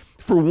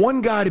for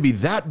one guy to be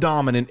that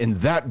dominant and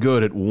that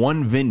good at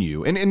one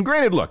venue. And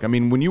granted, look, I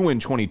mean, when you win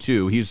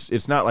 22,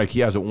 it's not like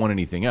he hasn't won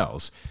anything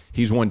else.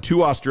 He's won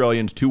 2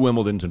 Australians, 2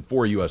 Wimbledons, and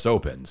 4 U.S.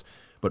 Opens.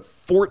 but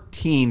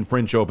 14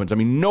 French Opens. I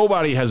mean,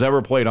 nobody has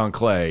ever played on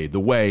clay the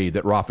way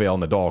that Rafael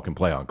Nadal can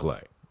play on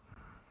clay.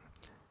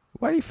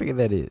 Why do you figure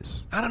that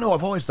is? I don't know.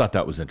 I've always thought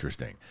that was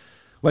interesting.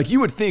 Like,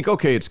 you would think,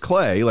 okay, it's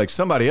clay. Like,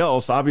 somebody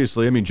else,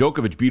 obviously, I mean,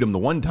 Djokovic beat him the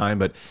one time,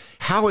 but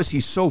how is he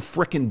so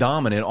freaking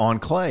dominant on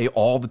clay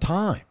all the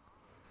time?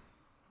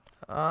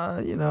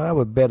 I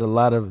would bet a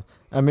lot of,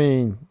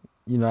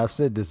 I've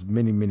said this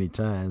many, many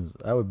times.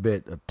 I would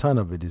bet a ton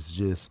of it is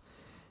just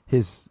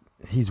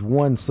he's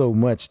won so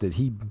much that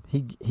he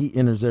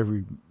enters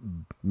every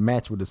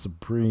match with a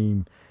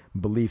supreme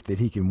belief that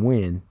he can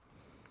win.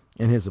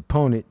 And his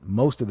opponent,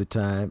 most of the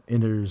time,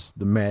 enters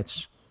the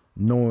match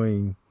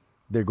knowing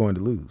they're going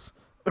to lose.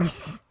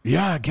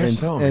 Yeah, I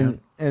guess man.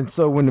 And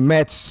so when the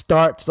match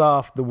starts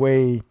off the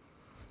way,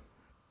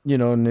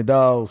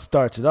 Nadal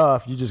starts it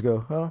off, you just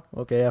go, oh,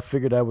 okay, I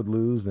figured I would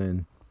lose,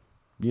 and,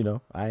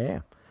 I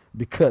am.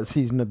 Because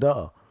he's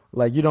Nadal.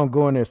 Like, you don't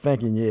go in there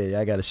thinking, yeah,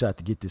 I got a shot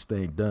to get this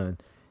thing done.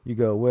 You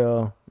go,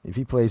 well, if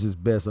he plays his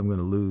best, I'm going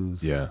to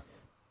lose. Yeah.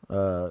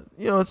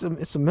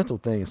 It's a mental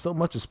thing. So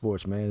much of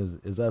sports,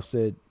 man, as I've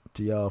said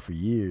to y'all for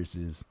years,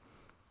 is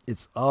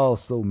it's all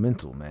so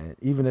mental, man.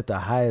 Even at the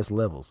highest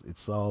levels,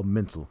 it's all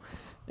mental.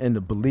 And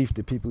the belief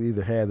that people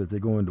either have that they're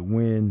going to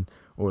win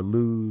or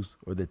lose,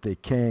 or that they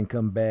can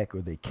come back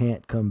or they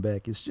can't come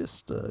back, it's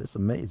just, it's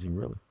amazing,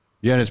 really.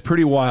 Yeah, and it's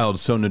pretty wild.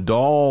 So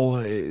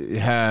Nadal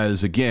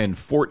has, again,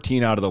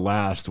 14 out of the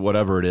last,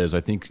 whatever it is.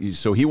 I think,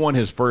 so he won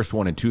his first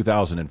one in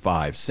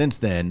 2005. Since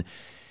then,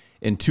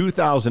 in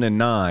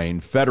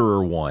 2009,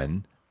 Federer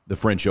won the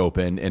French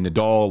Open, and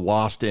Nadal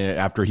lost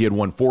after he had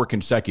won 4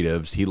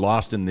 consecutives. He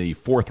lost in the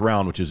 4th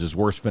round, which is his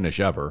worst finish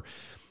ever.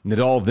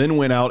 Nadal then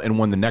went out and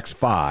won the next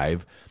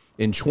 5.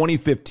 In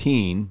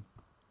 2015,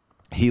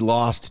 he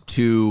lost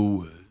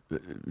to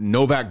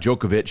Novak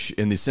Djokovic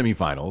in the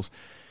semifinals.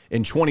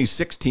 In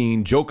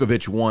 2016,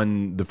 Djokovic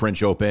won the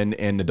French Open,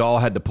 and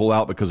Nadal had to pull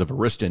out because of a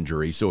wrist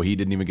injury, so he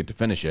didn't even get to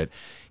finish it.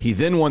 He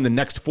then won the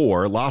next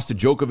 4, lost to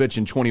Djokovic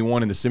in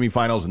 21 in the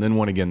semifinals, and then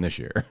won again this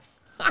year.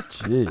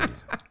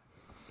 Jeez.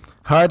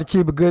 Hard to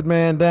keep a good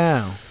man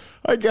down.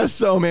 I guess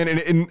so, man.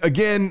 And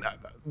again,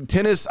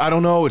 tennis, I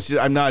don't know.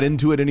 I'm not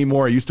into it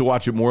anymore. I used to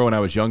watch it more when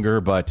I was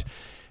younger, but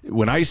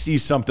when I see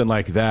something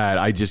like that,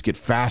 I just get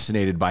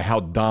fascinated by how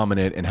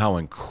dominant and how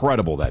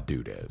incredible that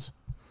dude is.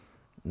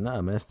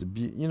 Nah, man, it's the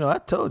beauty. I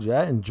told you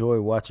I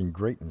enjoy watching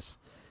greatness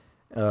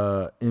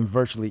in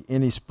virtually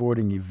any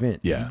sporting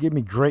event. Yeah. If you give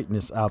me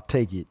greatness, I'll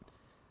take it.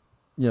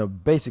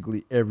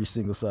 Basically every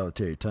single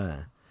solitary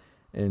time.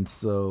 And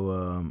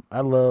so I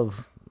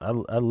love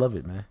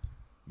it, man.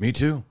 Me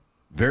too.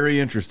 Very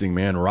interesting,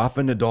 man.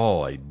 Rafa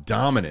Nadal, a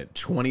dominant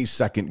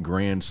 22nd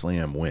Grand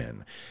Slam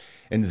win.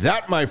 And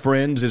that, my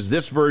friends, is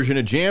this version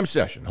of Jam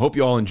Session. Hope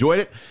you all enjoyed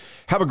it.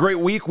 Have a great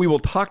week. We will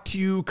talk to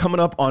you coming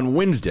up on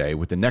Wednesday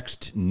with the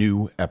next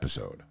new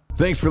episode.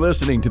 Thanks for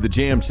listening to the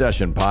Jam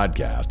Session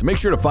podcast. Make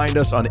sure to find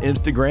us on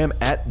Instagram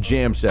at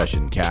Jam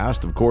Session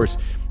Cast. Of course,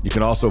 you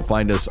can also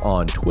find us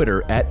on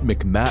Twitter at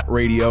McMatt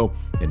Radio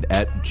and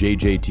at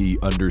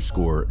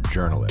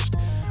JJT_journalist.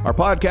 Our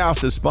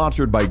podcast is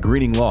sponsored by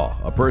Greening Law,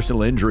 a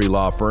personal injury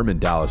law firm in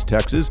Dallas,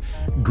 Texas.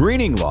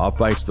 Greening Law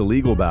fights the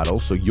legal battle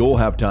so you'll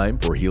have time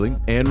for healing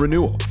and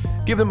renewal.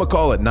 Give them a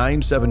call at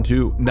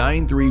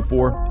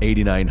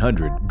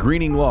 972-934-8900.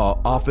 Greening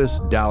Law Office,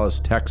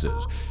 Dallas,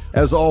 Texas.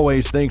 As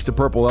always, thanks to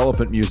Purple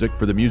Elephant Music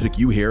for the music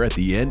you hear at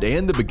the end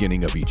and the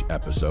beginning of each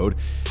episode.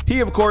 He,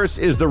 of course,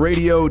 is the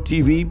radio,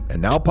 TV,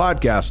 and now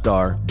podcast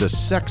star, the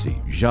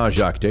sexy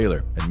Jean-Jacques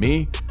Taylor. And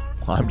me,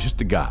 I'm just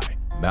a guy,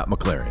 Matt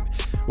McLaren.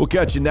 We'll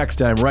catch you next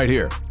time right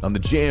here on the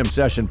Jam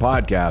Session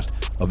podcast,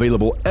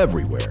 available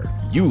everywhere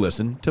you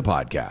listen to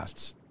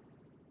podcasts.